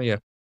only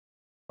a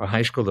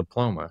high school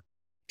diploma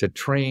to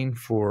train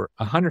for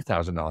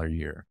 $100,000 a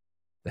year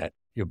that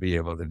you'll be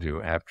able to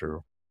do after,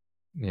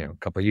 a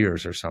couple of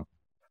years or something.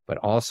 But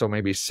also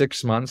maybe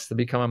 6 months to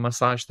become a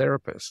massage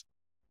therapist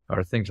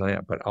or things like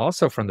that. But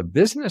also from the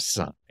business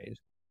side,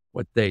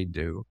 what they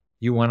do,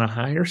 you want to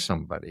hire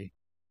somebody.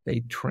 They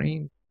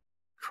train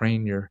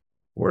your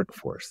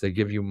workforce. They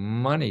give you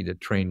money to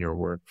train your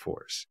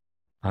workforce.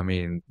 I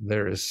mean,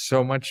 there is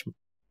so much.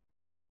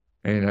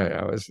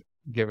 I was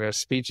giving a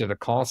speech at a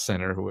call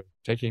center who was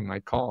taking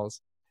my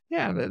calls.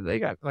 Yeah, they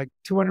got like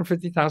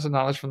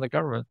 $250,000 from the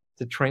government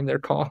to train the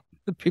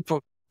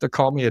people to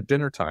call me at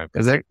dinner time,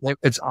 because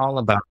it's all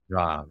about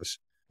jobs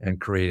and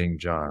creating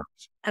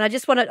jobs. And I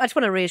just want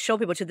to reassure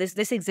people too,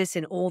 this exists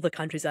in all the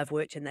countries I've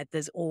worked in, that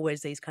there's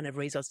always these kind of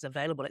resources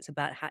available. It's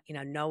about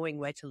knowing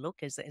where to look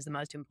is the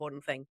most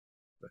important thing.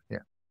 Yeah,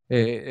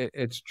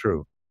 it's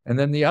true. And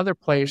then the other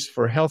place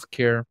for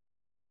healthcare,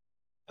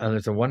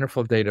 there's a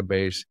wonderful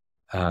database,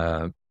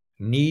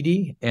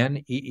 Needy,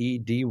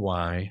 Needy,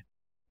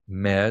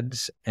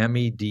 meds,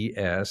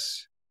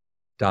 MEDS.org.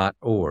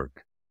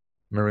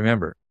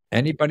 Remember,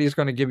 anybody who's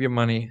going to give you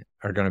money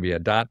are going to be a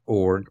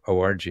 .org,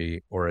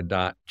 O-R-G, or a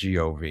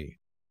 .gov.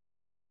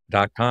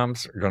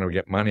 .coms are going to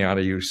get money out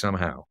of you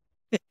somehow.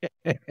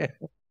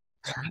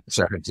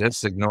 So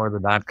just ignore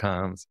the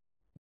 .coms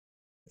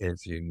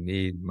if you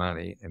need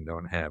money and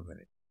don't have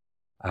any.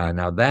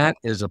 Now that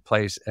is a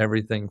place,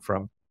 everything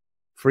from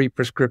free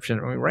prescription.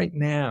 I mean, right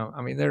now,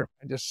 I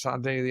just saw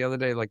the other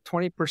day, like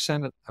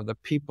 20% of the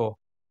people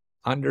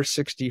under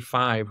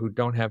 65 who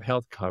don't have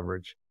health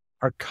coverage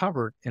are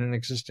covered in an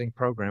existing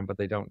program, but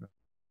they don't know.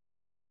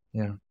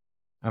 Yeah.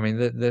 I mean,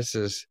 this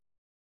is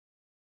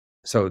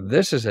a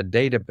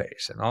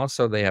database. And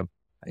also they have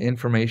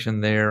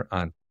information there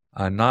on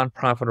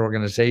nonprofit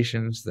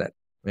organizations that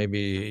maybe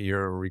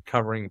you're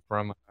recovering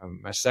from a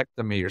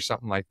mastectomy or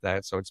something like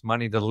that. So it's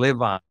money to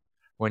live on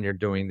when you're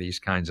doing these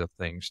kinds of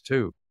things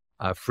too.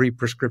 Free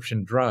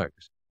prescription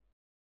drugs,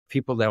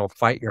 people that will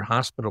fight your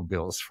hospital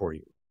bills for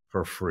you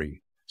for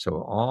free.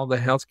 So all the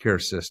healthcare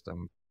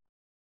system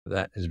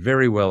that is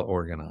very well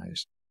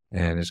organized,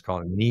 and it's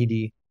called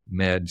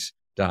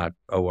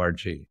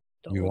needymeds.org. You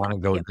want to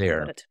go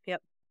there. Got it.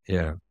 Yep.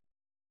 Yeah.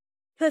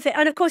 Perfect.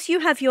 And of course, you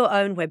have your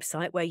own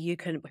website where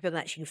people can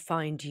actually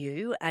find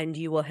you and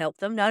you will help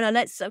them.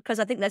 No, because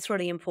I think that's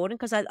really important,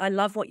 because I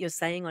love what you're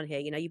saying on here.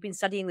 You've been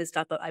studying this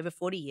stuff for over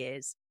 40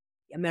 years.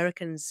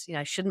 Americans,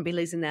 shouldn't be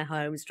losing their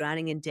homes,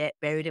 drowning in debt,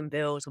 buried in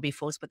bills, or be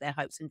forced to put their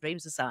hopes and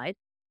dreams aside.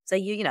 So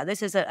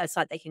this is a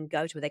site they can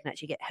go to where they can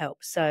actually get help.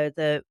 So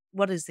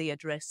what is the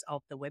address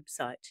of the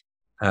website?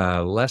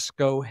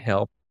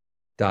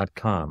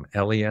 Leskohelp.com,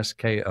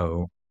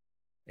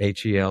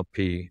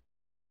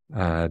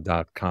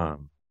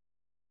 LESKOHELP.com.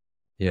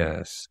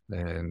 Yes.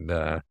 And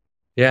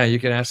you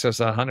can ask us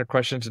 100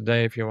 questions a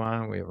day if you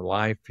want. We have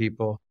live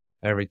people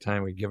every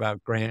time we give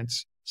out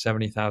grants,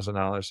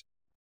 $70,000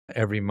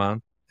 every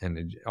month.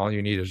 And all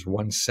you need is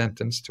one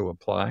sentence to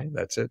apply.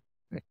 That's it.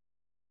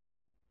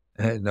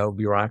 No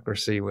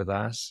bureaucracy with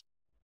us.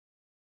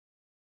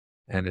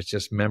 And it's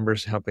just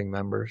members helping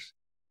members.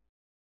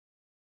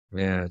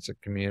 Yeah, it's a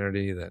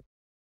community that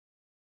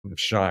I'm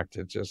shocked.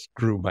 It just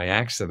grew by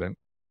accident.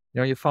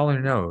 You follow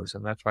your nose,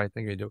 and that's why I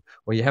think we do.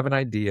 Well, you have an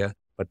idea,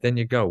 but then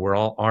you go. We're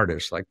all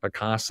artists, like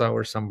Picasso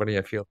or somebody,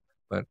 I feel.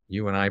 But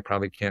you and I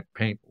probably can't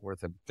paint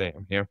worth a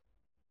damn here.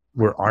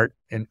 We're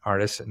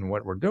artists in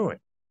what we're doing.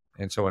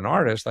 And so an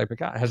artist like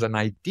Picasso has an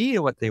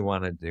idea what they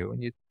want to do,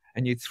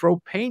 and you throw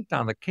paint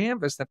on the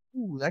canvas, that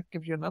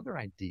gives you another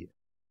idea.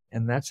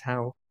 And that's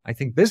how I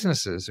think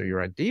businesses or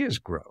your ideas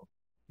grow.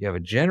 You have a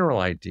general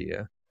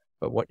idea,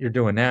 but what you're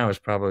doing now is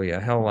probably a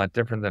hell of a lot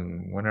different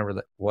than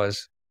whenever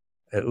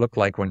it looked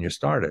like when you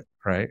started,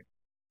 right?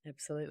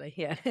 Absolutely.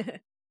 Yeah.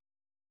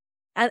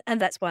 And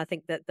that's why I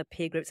think that the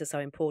peer groups are so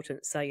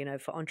important. So,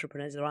 for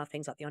entrepreneurs, there are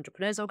things like the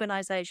Entrepreneurs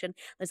Organization,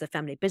 there's a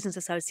Family Business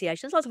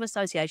Association, there's lots of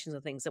associations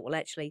and things that will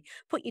actually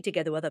put you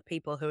together with other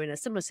people who are in a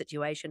similar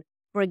situation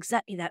for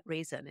exactly that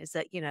reason, is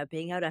that,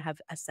 being able to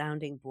have a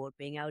sounding board,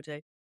 being able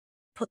to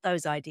put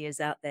those ideas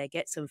out there,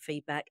 get some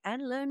feedback,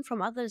 and learn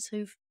from others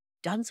who've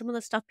done some of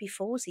the stuff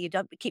before, so you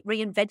don't keep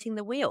reinventing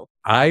the wheel.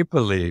 I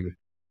believe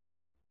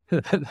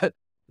that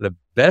the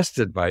best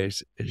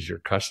advice is your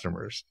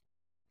customers,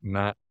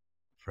 not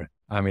friends.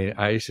 I mean,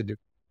 I used to do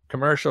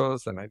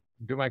commercials, and I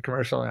do my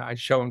commercial and I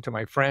show them to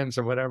my friends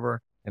or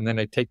whatever, and then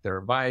they take their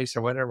advice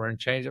or whatever and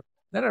change it.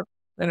 Then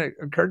it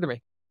occurred to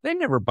me, they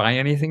never buy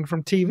anything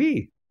from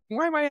TV.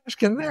 Why am I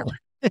asking them?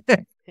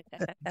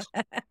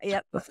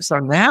 Yep. So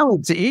now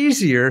it's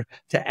easier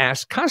to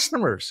ask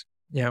customers,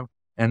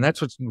 and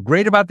that's what's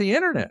great about the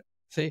internet.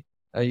 See,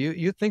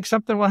 you think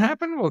something will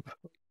happen? Well,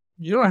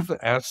 you don't have to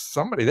ask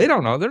somebody. They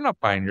don't know. They're not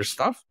buying your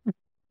stuff.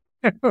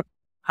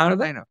 How do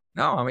they know?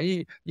 No, I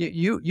mean,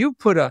 you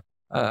put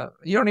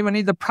you don't even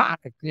need the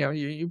product.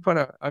 You put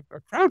a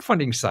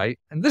crowdfunding site,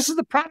 and this is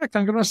the product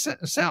I'm going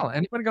to sell.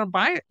 Anybody going to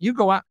buy it? You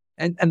go out,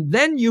 and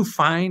then you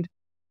find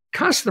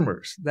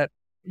customers that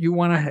you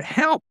want to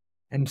help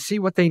and see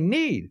what they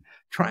need.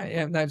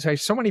 And that's why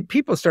so many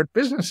people start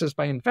businesses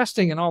by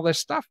investing in all this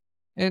stuff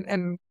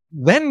and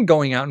then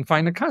going out and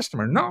find a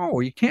customer. No,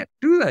 you can't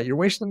do that. You're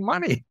wasting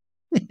money.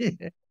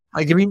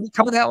 Like if you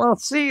become an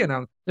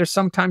LLC, there's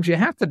sometimes you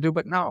have to do,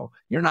 but no,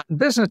 you're not in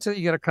business until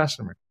you get a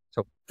customer.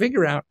 So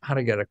figure out how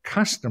to get a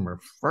customer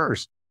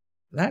first.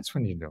 That's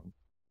when you do.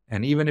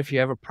 And even if you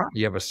have a product,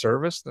 you have a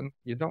service, then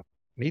you don't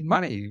need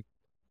money.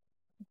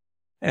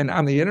 And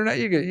on the internet,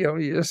 you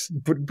just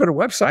put a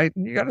website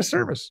and you got a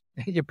service.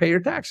 You pay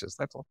your taxes.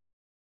 That's all.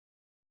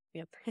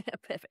 Yep.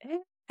 Perfect.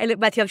 Hey, look,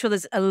 Matthew, I'm sure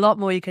there's a lot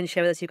more you can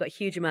share with us. You've got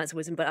huge amounts of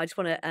wisdom, but I just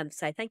want to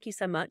say thank you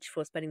so much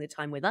for spending the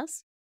time with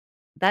us.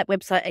 That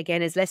website,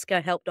 again, is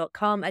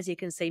leskohelp.com. As you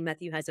can see,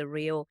 Matthew has a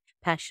real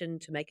passion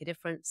to make a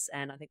difference,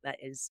 and I think that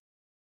is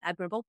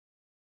admirable.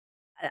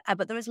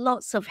 But there is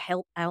lots of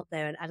help out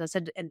there, and as I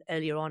said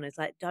earlier on, it's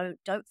like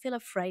don't feel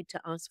afraid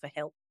to ask for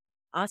help.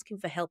 Asking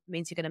for help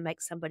means you're going to make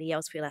somebody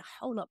else feel a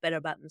whole lot better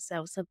about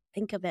themselves. So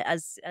think of it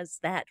as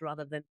that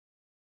rather than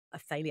a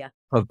failure.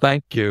 Well,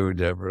 thank you,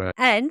 Debra.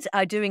 And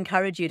I do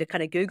encourage you to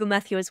kind of Google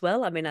Matthew as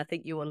well. I mean, I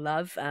think you will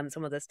love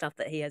some of the stuff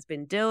that he has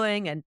been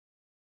doing, and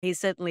he's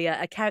certainly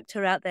a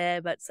character out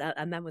there, but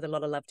a man with a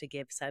lot of love to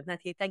give. So,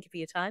 Matthew, thank you for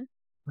your time.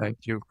 Thank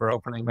you for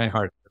opening my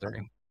heart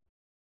today.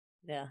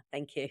 Yeah,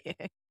 thank you.